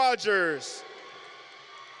Moore Rogers.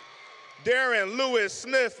 Darren Lewis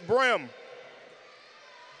Smith Brim.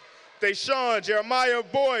 Deshaun Jeremiah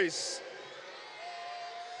Boyce.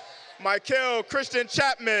 Michael Christian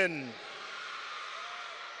Chapman.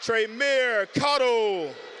 Tremere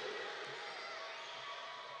Cottle.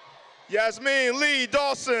 Yasmin Lee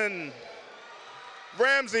Dawson.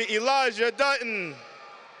 Ramsey Elijah Dutton.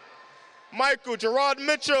 Michael Gerard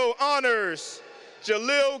Mitchell, honors.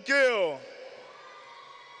 Jalil Gill.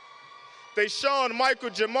 Deshaun Michael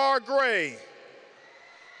Jamar Gray.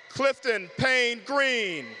 Clifton Payne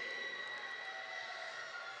Green.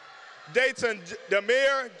 Dayton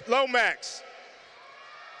Demir Lomax.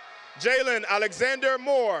 Jalen Alexander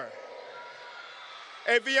Moore.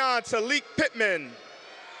 Avion Talik Pittman.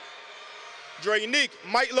 Dranique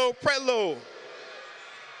Milo Pretlow.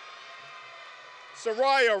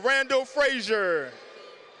 Soraya Randall Frazier.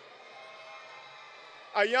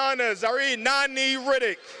 Ayana Zari Nani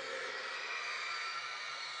Riddick.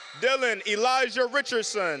 Dylan Elijah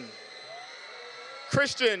Richardson.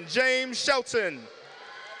 Christian James Shelton.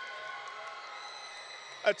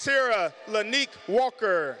 Atira Lanique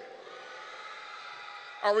Walker.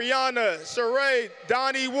 Ariana Saray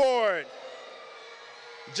Donnie Ward.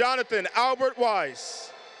 Jonathan Albert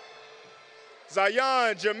Weiss.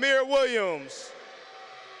 Zion Jameer Williams.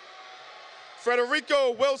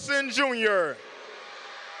 Federico Wilson Jr.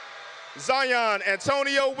 Zion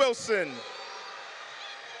Antonio Wilson.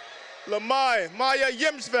 Lamai Maya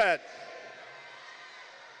Yimsvet.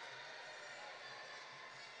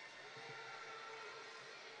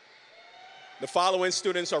 The following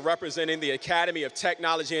students are representing the Academy of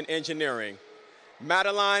Technology and Engineering.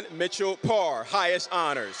 Madeline Mitchell Parr, highest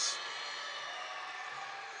honors.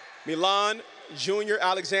 Milan Junior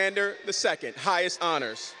Alexander II, highest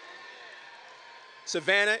honors.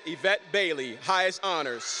 Savannah Yvette Bailey, highest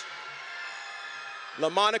honors.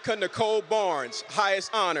 LaMonica Nicole Barnes,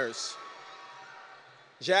 highest honors.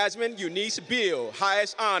 Jasmine Eunice Beal,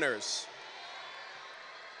 highest honors.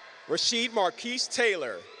 Rashid Marquise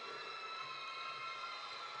Taylor.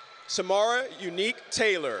 Samara Unique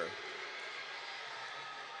Taylor.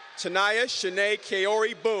 Tanaya Shanae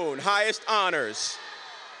Kaori Boone, highest honors.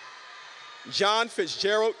 John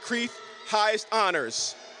Fitzgerald Creeth, highest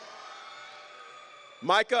honors.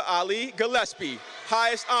 Micah Ali Gillespie,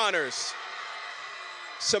 highest honors.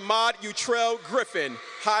 Samad Utrell Griffin,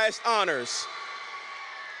 highest honors.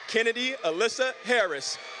 Kennedy Alyssa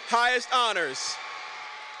Harris, highest honors.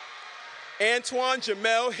 Antoine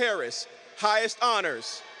Jamel Harris, highest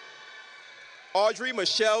honors. Audrey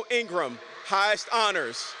Michelle Ingram, highest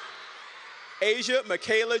honors. Asia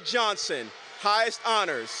Michaela Johnson, highest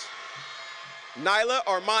honors. Nyla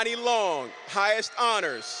Armani Long, highest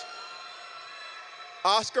honors.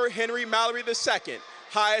 Oscar Henry Mallory II,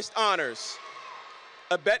 highest honors.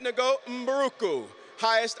 Abednego Mbaruku,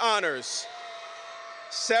 highest honors.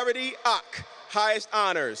 Saradi Ak, highest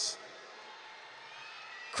honors.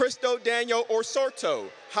 Cristo Daniel Orsorto,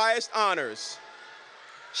 highest honors.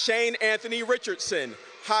 Shane Anthony Richardson,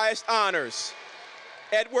 highest honors.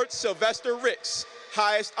 Edward Sylvester Ricks,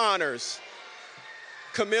 highest honors.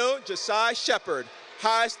 Camille Josiah Shepard,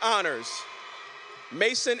 highest honors.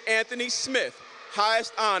 Mason Anthony Smith,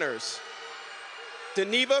 highest honors.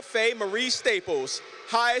 Deneva Faye Marie Staples,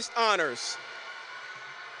 highest honors.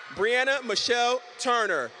 Brianna Michelle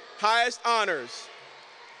Turner, highest honors.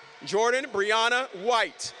 Jordan Brianna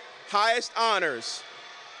White, highest honors.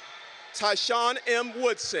 Tyshawn M.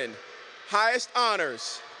 Woodson, highest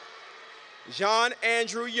honors. John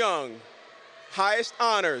Andrew Young, highest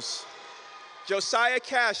honors. Josiah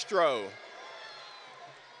Castro.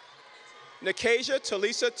 Nikasia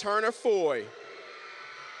Talisa Turner Foy.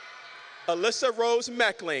 Alyssa Rose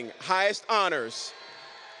Meckling, highest honors.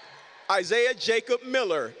 Isaiah Jacob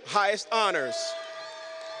Miller, highest honors.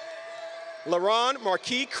 LaRon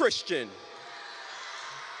Marquis Christian.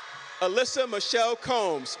 Alyssa Michelle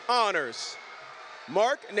Combs, honors.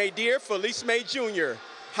 Mark Nadir Felice May Jr.,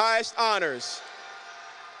 highest honors.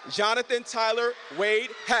 Jonathan Tyler Wade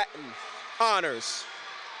Hatton, honors.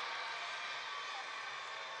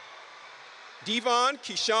 Devon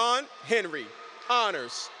Keyshawn Henry,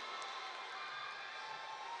 honors.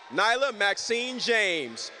 Nyla Maxine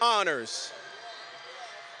James, honors.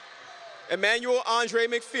 Emmanuel Andre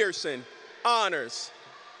McPherson, honors.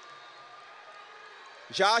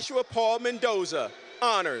 Joshua Paul Mendoza,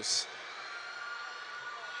 honors.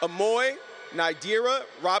 Amoy Nidira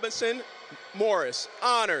Robinson Morris,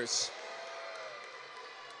 honors.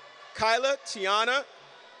 Kyla Tiana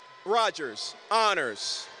Rogers,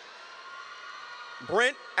 honors.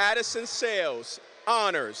 Brent Addison Sales,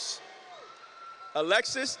 honors.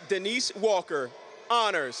 Alexis Denise Walker,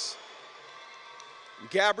 honors.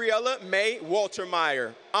 Gabriella May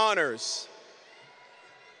Waltermeyer, honors.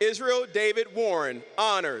 Israel David Warren,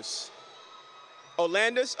 honors.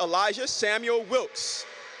 Olandis Elijah Samuel Wilkes,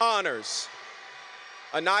 honors.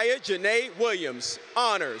 Anaya Janae Williams,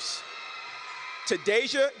 honors.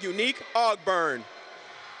 Tadeja Unique Ogburn.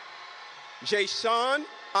 Jason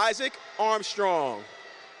Isaac Armstrong.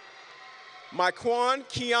 Myquan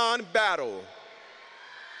Keon Battle.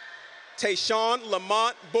 Tayshawn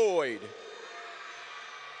Lamont Boyd.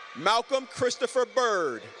 Malcolm Christopher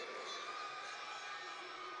Bird.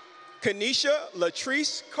 Kanisha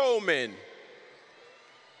Latrice Coleman.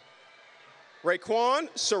 Raekwon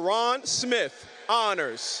Saran Smith,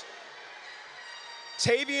 honors.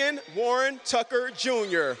 Tavian Warren Tucker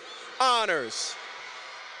Jr., honors.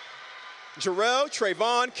 Jarrell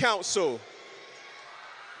Trayvon Council.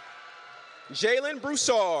 Jalen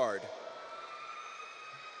Broussard.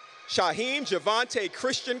 Shaheem Javante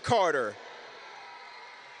Christian Carter.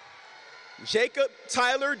 Jacob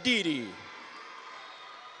Tyler Deedy.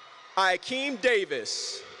 Akeem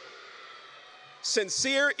Davis.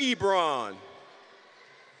 Sincere Ebron.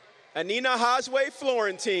 Anina Hasway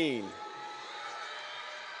Florentine.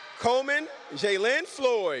 Coleman Jalen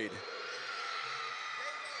Floyd.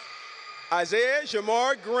 Isaiah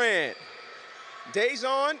Jamar Grant.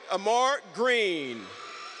 Dazon Amar Green.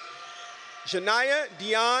 Janaya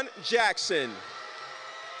Dion Jackson.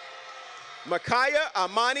 Micaiah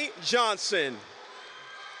Amani Johnson.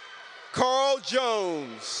 Carl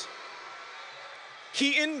Jones.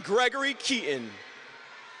 Keaton Gregory Keaton.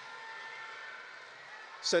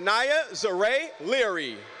 Sanaya Zaray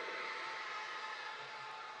Leary.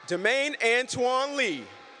 Demaine Antoine Lee.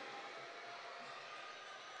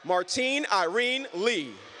 Martine Irene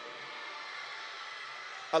Lee.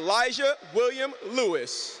 Elijah William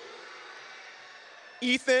Lewis.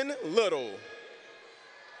 Ethan Little.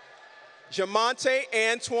 Jamonte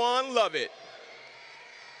Antoine Lovett.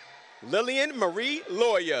 Lillian Marie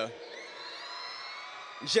Loya.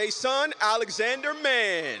 Jason Alexander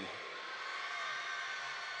Mann.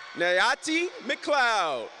 Nayati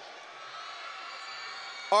McLeod.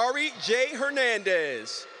 Ari J.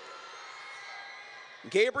 Hernandez.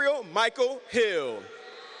 Gabriel Michael Hill.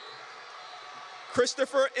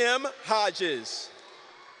 Christopher M. Hodges.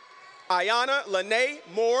 Ayana Lene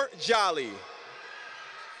Moore Jolly.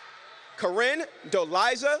 Corinne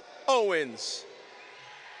Doliza Owens.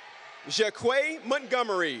 Jaquay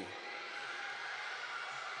Montgomery.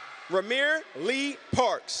 Ramir Lee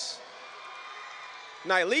Parks.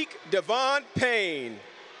 Nyleek Devon Payne.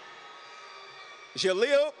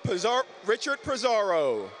 Jaleel Richard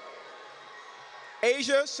Pizarro.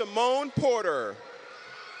 Asia Simone Porter.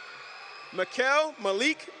 Mikel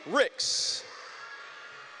Malik Ricks.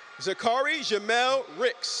 Zakari Jamel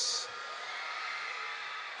Ricks.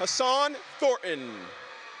 Hassan Thornton.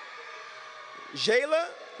 Jayla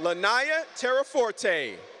Lanaya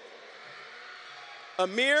Terraforte.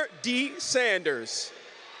 Amir D. Sanders.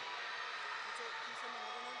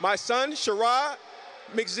 My son, Shara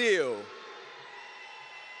McZeal.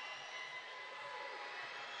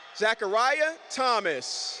 Zachariah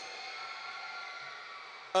Thomas.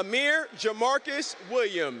 Amir Jamarcus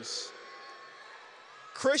Williams.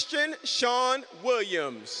 Christian Sean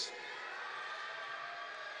Williams.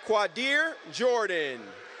 Quadir Jordan.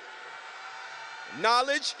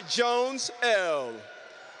 Knowledge Jones L.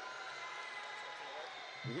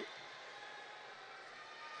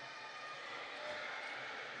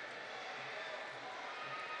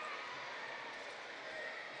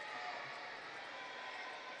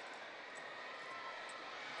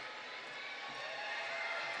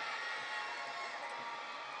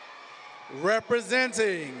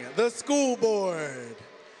 Representing the school board,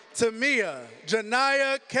 Tamia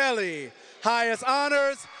Janaya Kelly, highest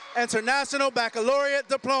honors, International Baccalaureate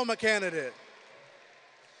Diploma candidate.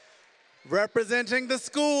 Representing the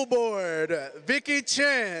school board, Vicky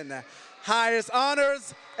Chen, highest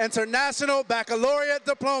honors, International Baccalaureate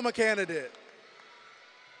Diploma candidate.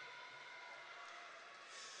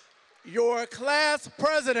 Your class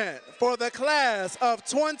president for the class of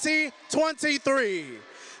 2023,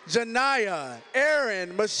 Janaya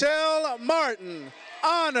Erin Michelle Martin,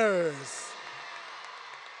 honors.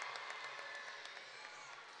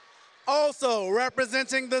 Also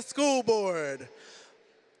representing the school board,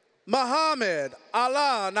 Muhammad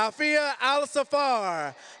Allah Nafia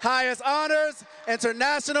Al-Safar, highest honors,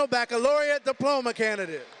 International Baccalaureate Diploma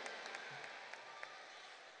candidate.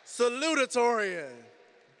 Salutatorian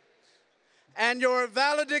and your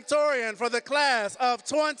valedictorian for the class of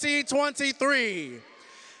 2023,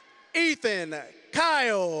 Ethan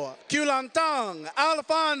Kyle Kulantang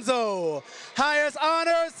Alfonso, highest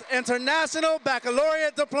honors, International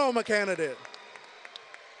Baccalaureate Diploma candidate.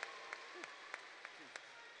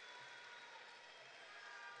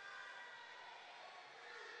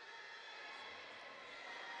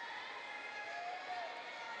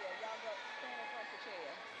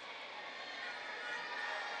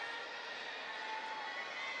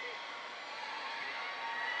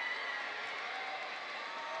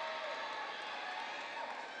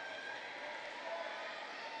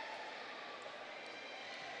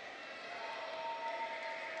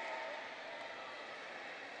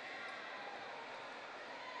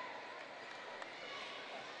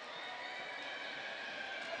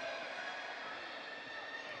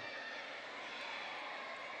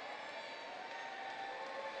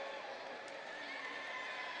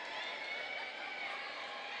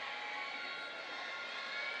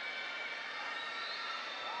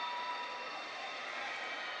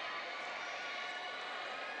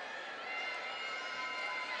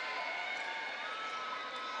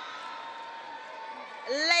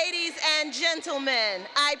 Ladies and gentlemen,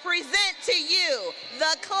 I present to you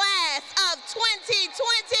the class of 2023.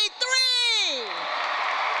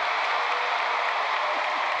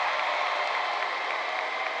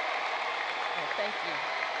 Oh, thank you.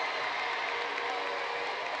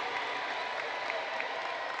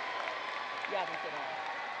 Y'all can sit down.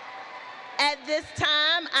 At this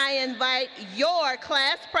time, I invite your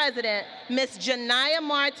class president, Ms. Janiyah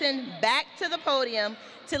Martin, back to the podium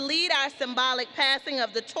to lead our symbolic passing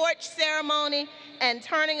of the torch ceremony and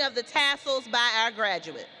turning of the tassels by our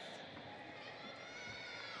graduates.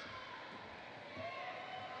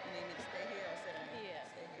 You need me to stay here or sit down? Yeah.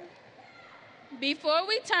 Stay here. Before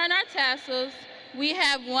we turn our tassels, we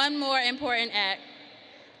have one more important act.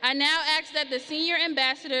 I now ask that the senior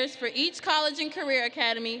ambassadors for each college and career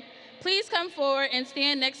academy please come forward and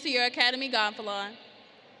stand next to your academy gonfalon.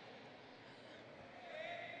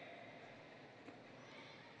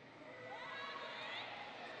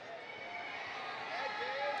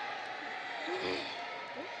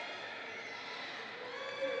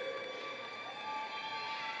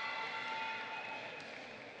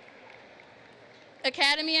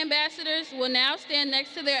 Academy ambassadors will now stand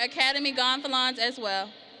next to their academy gonfalons as well.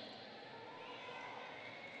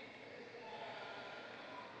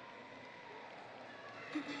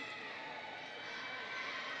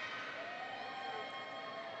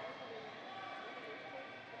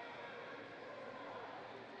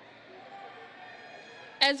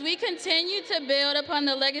 As we continue to build upon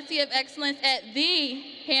the legacy of excellence at the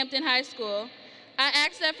Hampton High School, I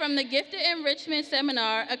ask that from the Gifted Enrichment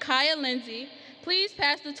Seminar, Akaya Lindsay, please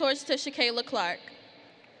pass the torch to Shakayla Clark.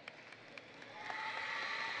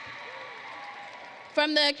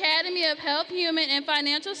 From the Academy of Health, Human, and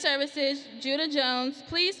Financial Services, Judah Jones,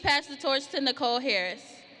 please pass the torch to Nicole Harris.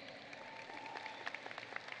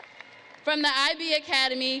 From the IB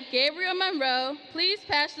Academy, Gabriel Monroe, please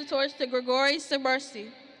pass the torch to Grigory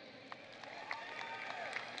Sabursi.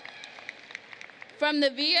 From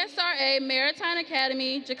the VSRA Maritime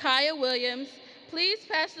Academy, Jakaya Williams, please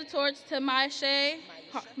pass the torch to Maisha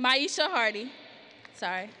Hardy.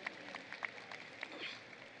 Sorry.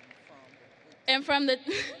 And from the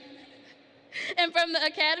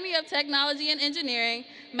Academy of Technology and Engineering,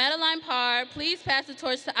 Madeline Parr, please pass the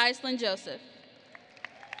torch to Iceland Joseph.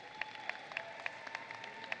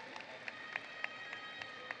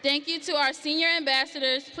 Thank you to our senior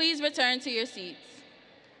ambassadors. Please return to your seats.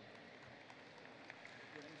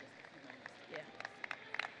 Yeah.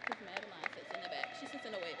 Because Madeline sits in the back. She sits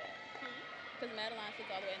in the way back. Because Madeline sits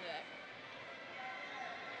all the way in the back.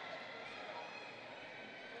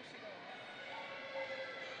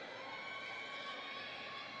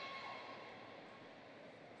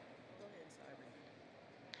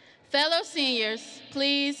 Fellow seniors,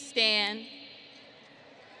 please stand.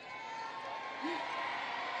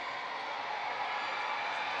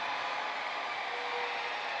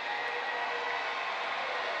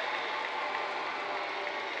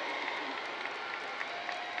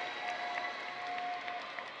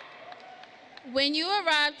 When you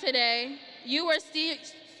arrived today, you were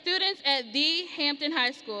students at the Hampton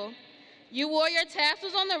High School. You wore your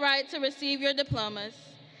tassels on the right to receive your diplomas.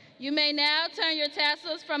 You may now turn your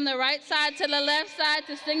tassels from the right side to the left side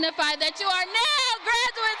to signify that you are now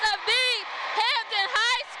graduates of the Hampton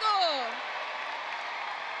High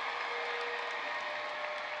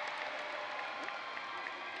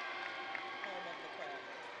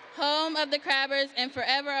School. Home of the Crabbers and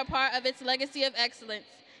forever a part of its legacy of excellence.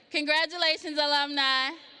 Congratulations, alumni.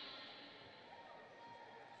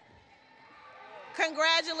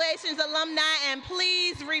 Congratulations, alumni, and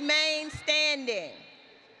please remain standing.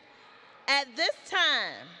 At this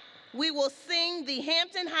time, we will sing the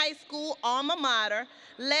Hampton High School alma mater,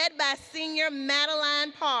 led by senior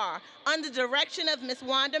Madeline Parr, under direction of Ms.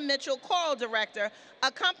 Wanda Mitchell, choral director,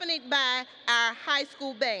 accompanied by our high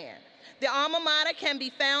school band. The alma mater can be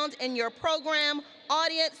found in your program.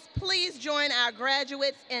 Audience, please join our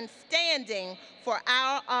graduates in standing for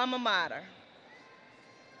our alma mater.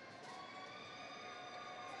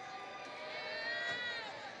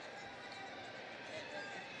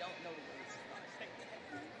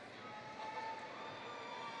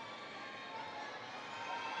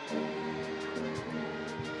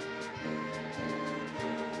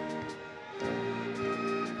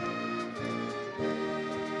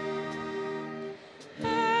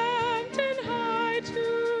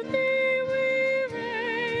 To thee we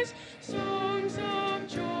raise songs of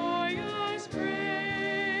joyous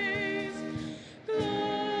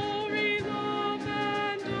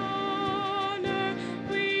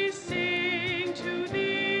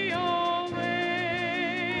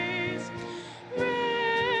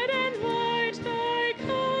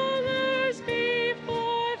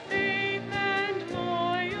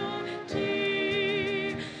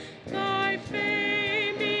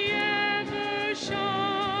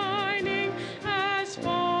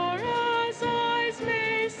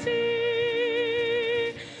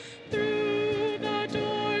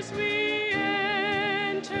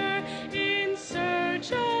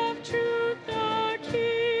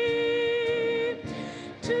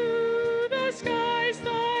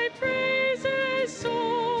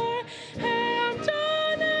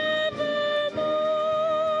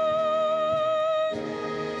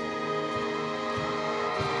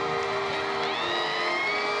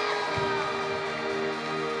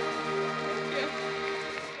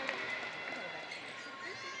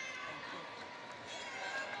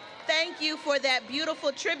Thank you for that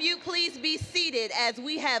beautiful tribute. Please be seated as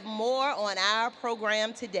we have more on our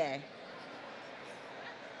program today.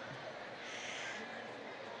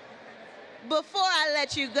 Before I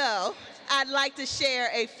let you go, I'd like to share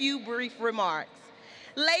a few brief remarks.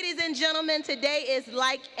 Ladies and gentlemen, today is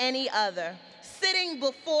like any other. Sitting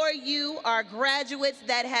before you are graduates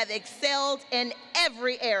that have excelled in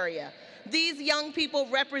every area. These young people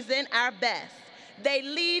represent our best. They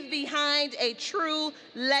leave behind a true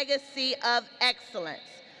legacy of excellence.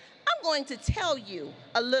 I'm going to tell you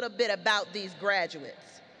a little bit about these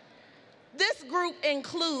graduates. This group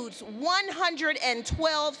includes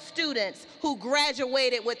 112 students who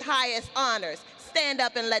graduated with highest honors. Stand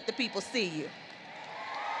up and let the people see you.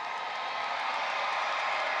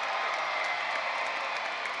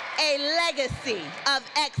 A legacy of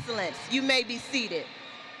excellence. You may be seated.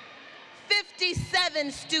 57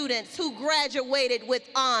 students who graduated with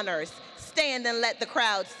honors. Stand and let the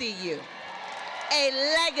crowd see you.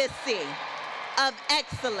 A legacy of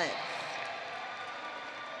excellence.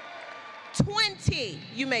 20,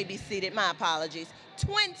 you may be seated, my apologies.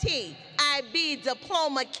 20 IB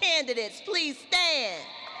diploma candidates, please stand.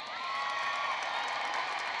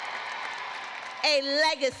 A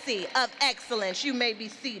legacy of excellence, you may be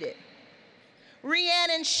seated.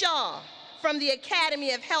 Rhiannon Shaw from the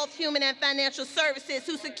Academy of Health, Human and Financial Services,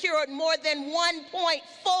 who secured more than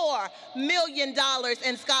 $1.4 million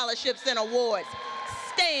in scholarships and awards.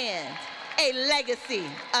 Stand, a legacy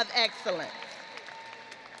of excellence.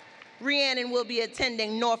 Rhiannon will be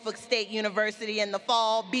attending Norfolk State University in the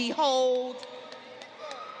fall. Behold,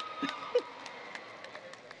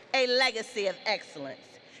 a legacy of excellence.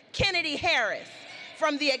 Kennedy Harris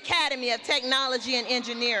from the Academy of Technology and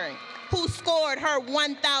Engineering, who scored her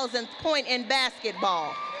 1,000th point in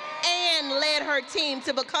basketball and led her team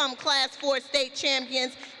to become Class 4 state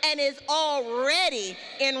champions and is already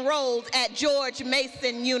enrolled at George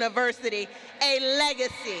Mason University, a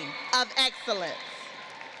legacy of excellence.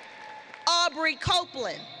 Aubrey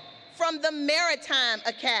Copeland from the Maritime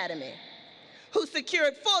Academy, who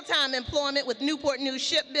secured full-time employment with Newport News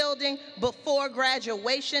Shipbuilding before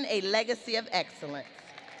graduation, a legacy of excellence.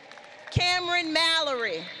 Cameron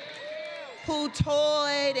Mallory, who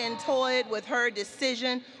toyed and toyed with her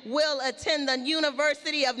decision, will attend the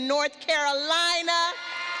University of North Carolina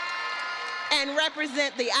and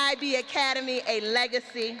represent the IB Academy, a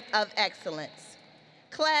legacy of excellence.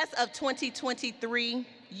 Class of 2023,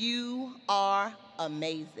 you are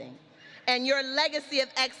amazing, and your legacy of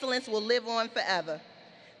excellence will live on forever.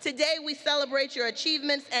 Today we celebrate your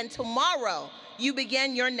achievements, and tomorrow you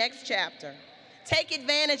begin your next chapter. Take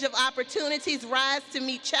advantage of opportunities, rise to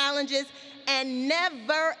meet challenges, and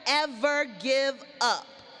never, ever give up.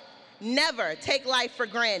 Never take life for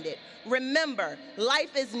granted. Remember,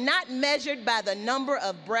 life is not measured by the number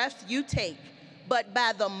of breaths you take, but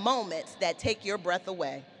by the moments that take your breath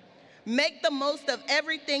away. Make the most of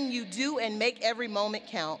everything you do and make every moment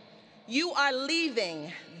count. You are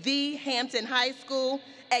leaving the Hampton High School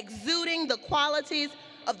exuding the qualities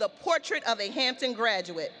of the portrait of a Hampton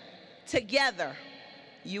graduate. Together,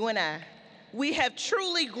 you and I, we have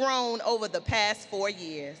truly grown over the past 4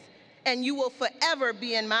 years, and you will forever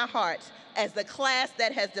be in my heart as the class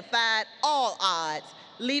that has defied all odds,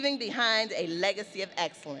 leaving behind a legacy of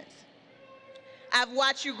excellence. I've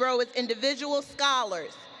watched you grow as individuals,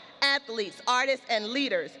 scholars, athletes, artists, and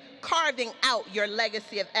leaders, carving out your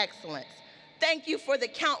legacy of excellence. Thank you for the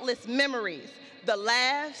countless memories, the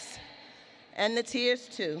laughs, and the tears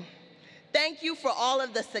too. Thank you for all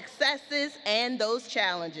of the successes and those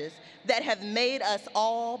challenges that have made us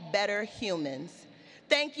all better humans.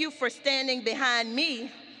 Thank you for standing behind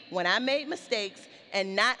me when I made mistakes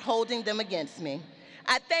and not holding them against me.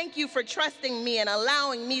 I thank you for trusting me and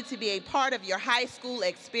allowing me to be a part of your high school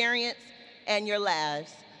experience and your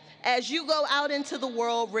lives. As you go out into the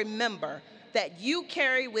world, remember that you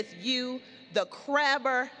carry with you the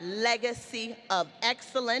Crabber legacy of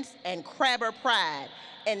excellence and Crabber pride,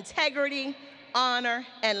 integrity, honor,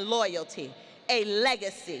 and loyalty, a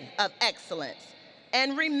legacy of excellence.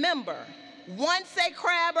 And remember, once a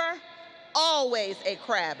Crabber, always a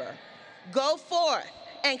Crabber. Go forth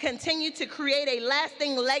and continue to create a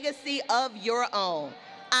lasting legacy of your own.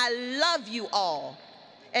 I love you all,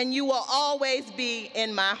 and you will always be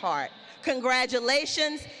in my heart.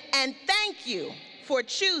 Congratulations, and thank you for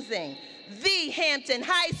choosing the Hampton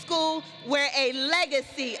High School, where a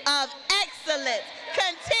legacy of excellence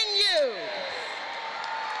continues.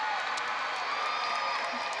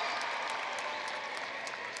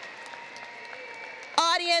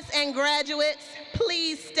 Audience and graduates,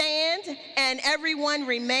 please stand, and everyone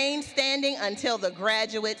remain standing until the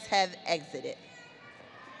graduates have exited.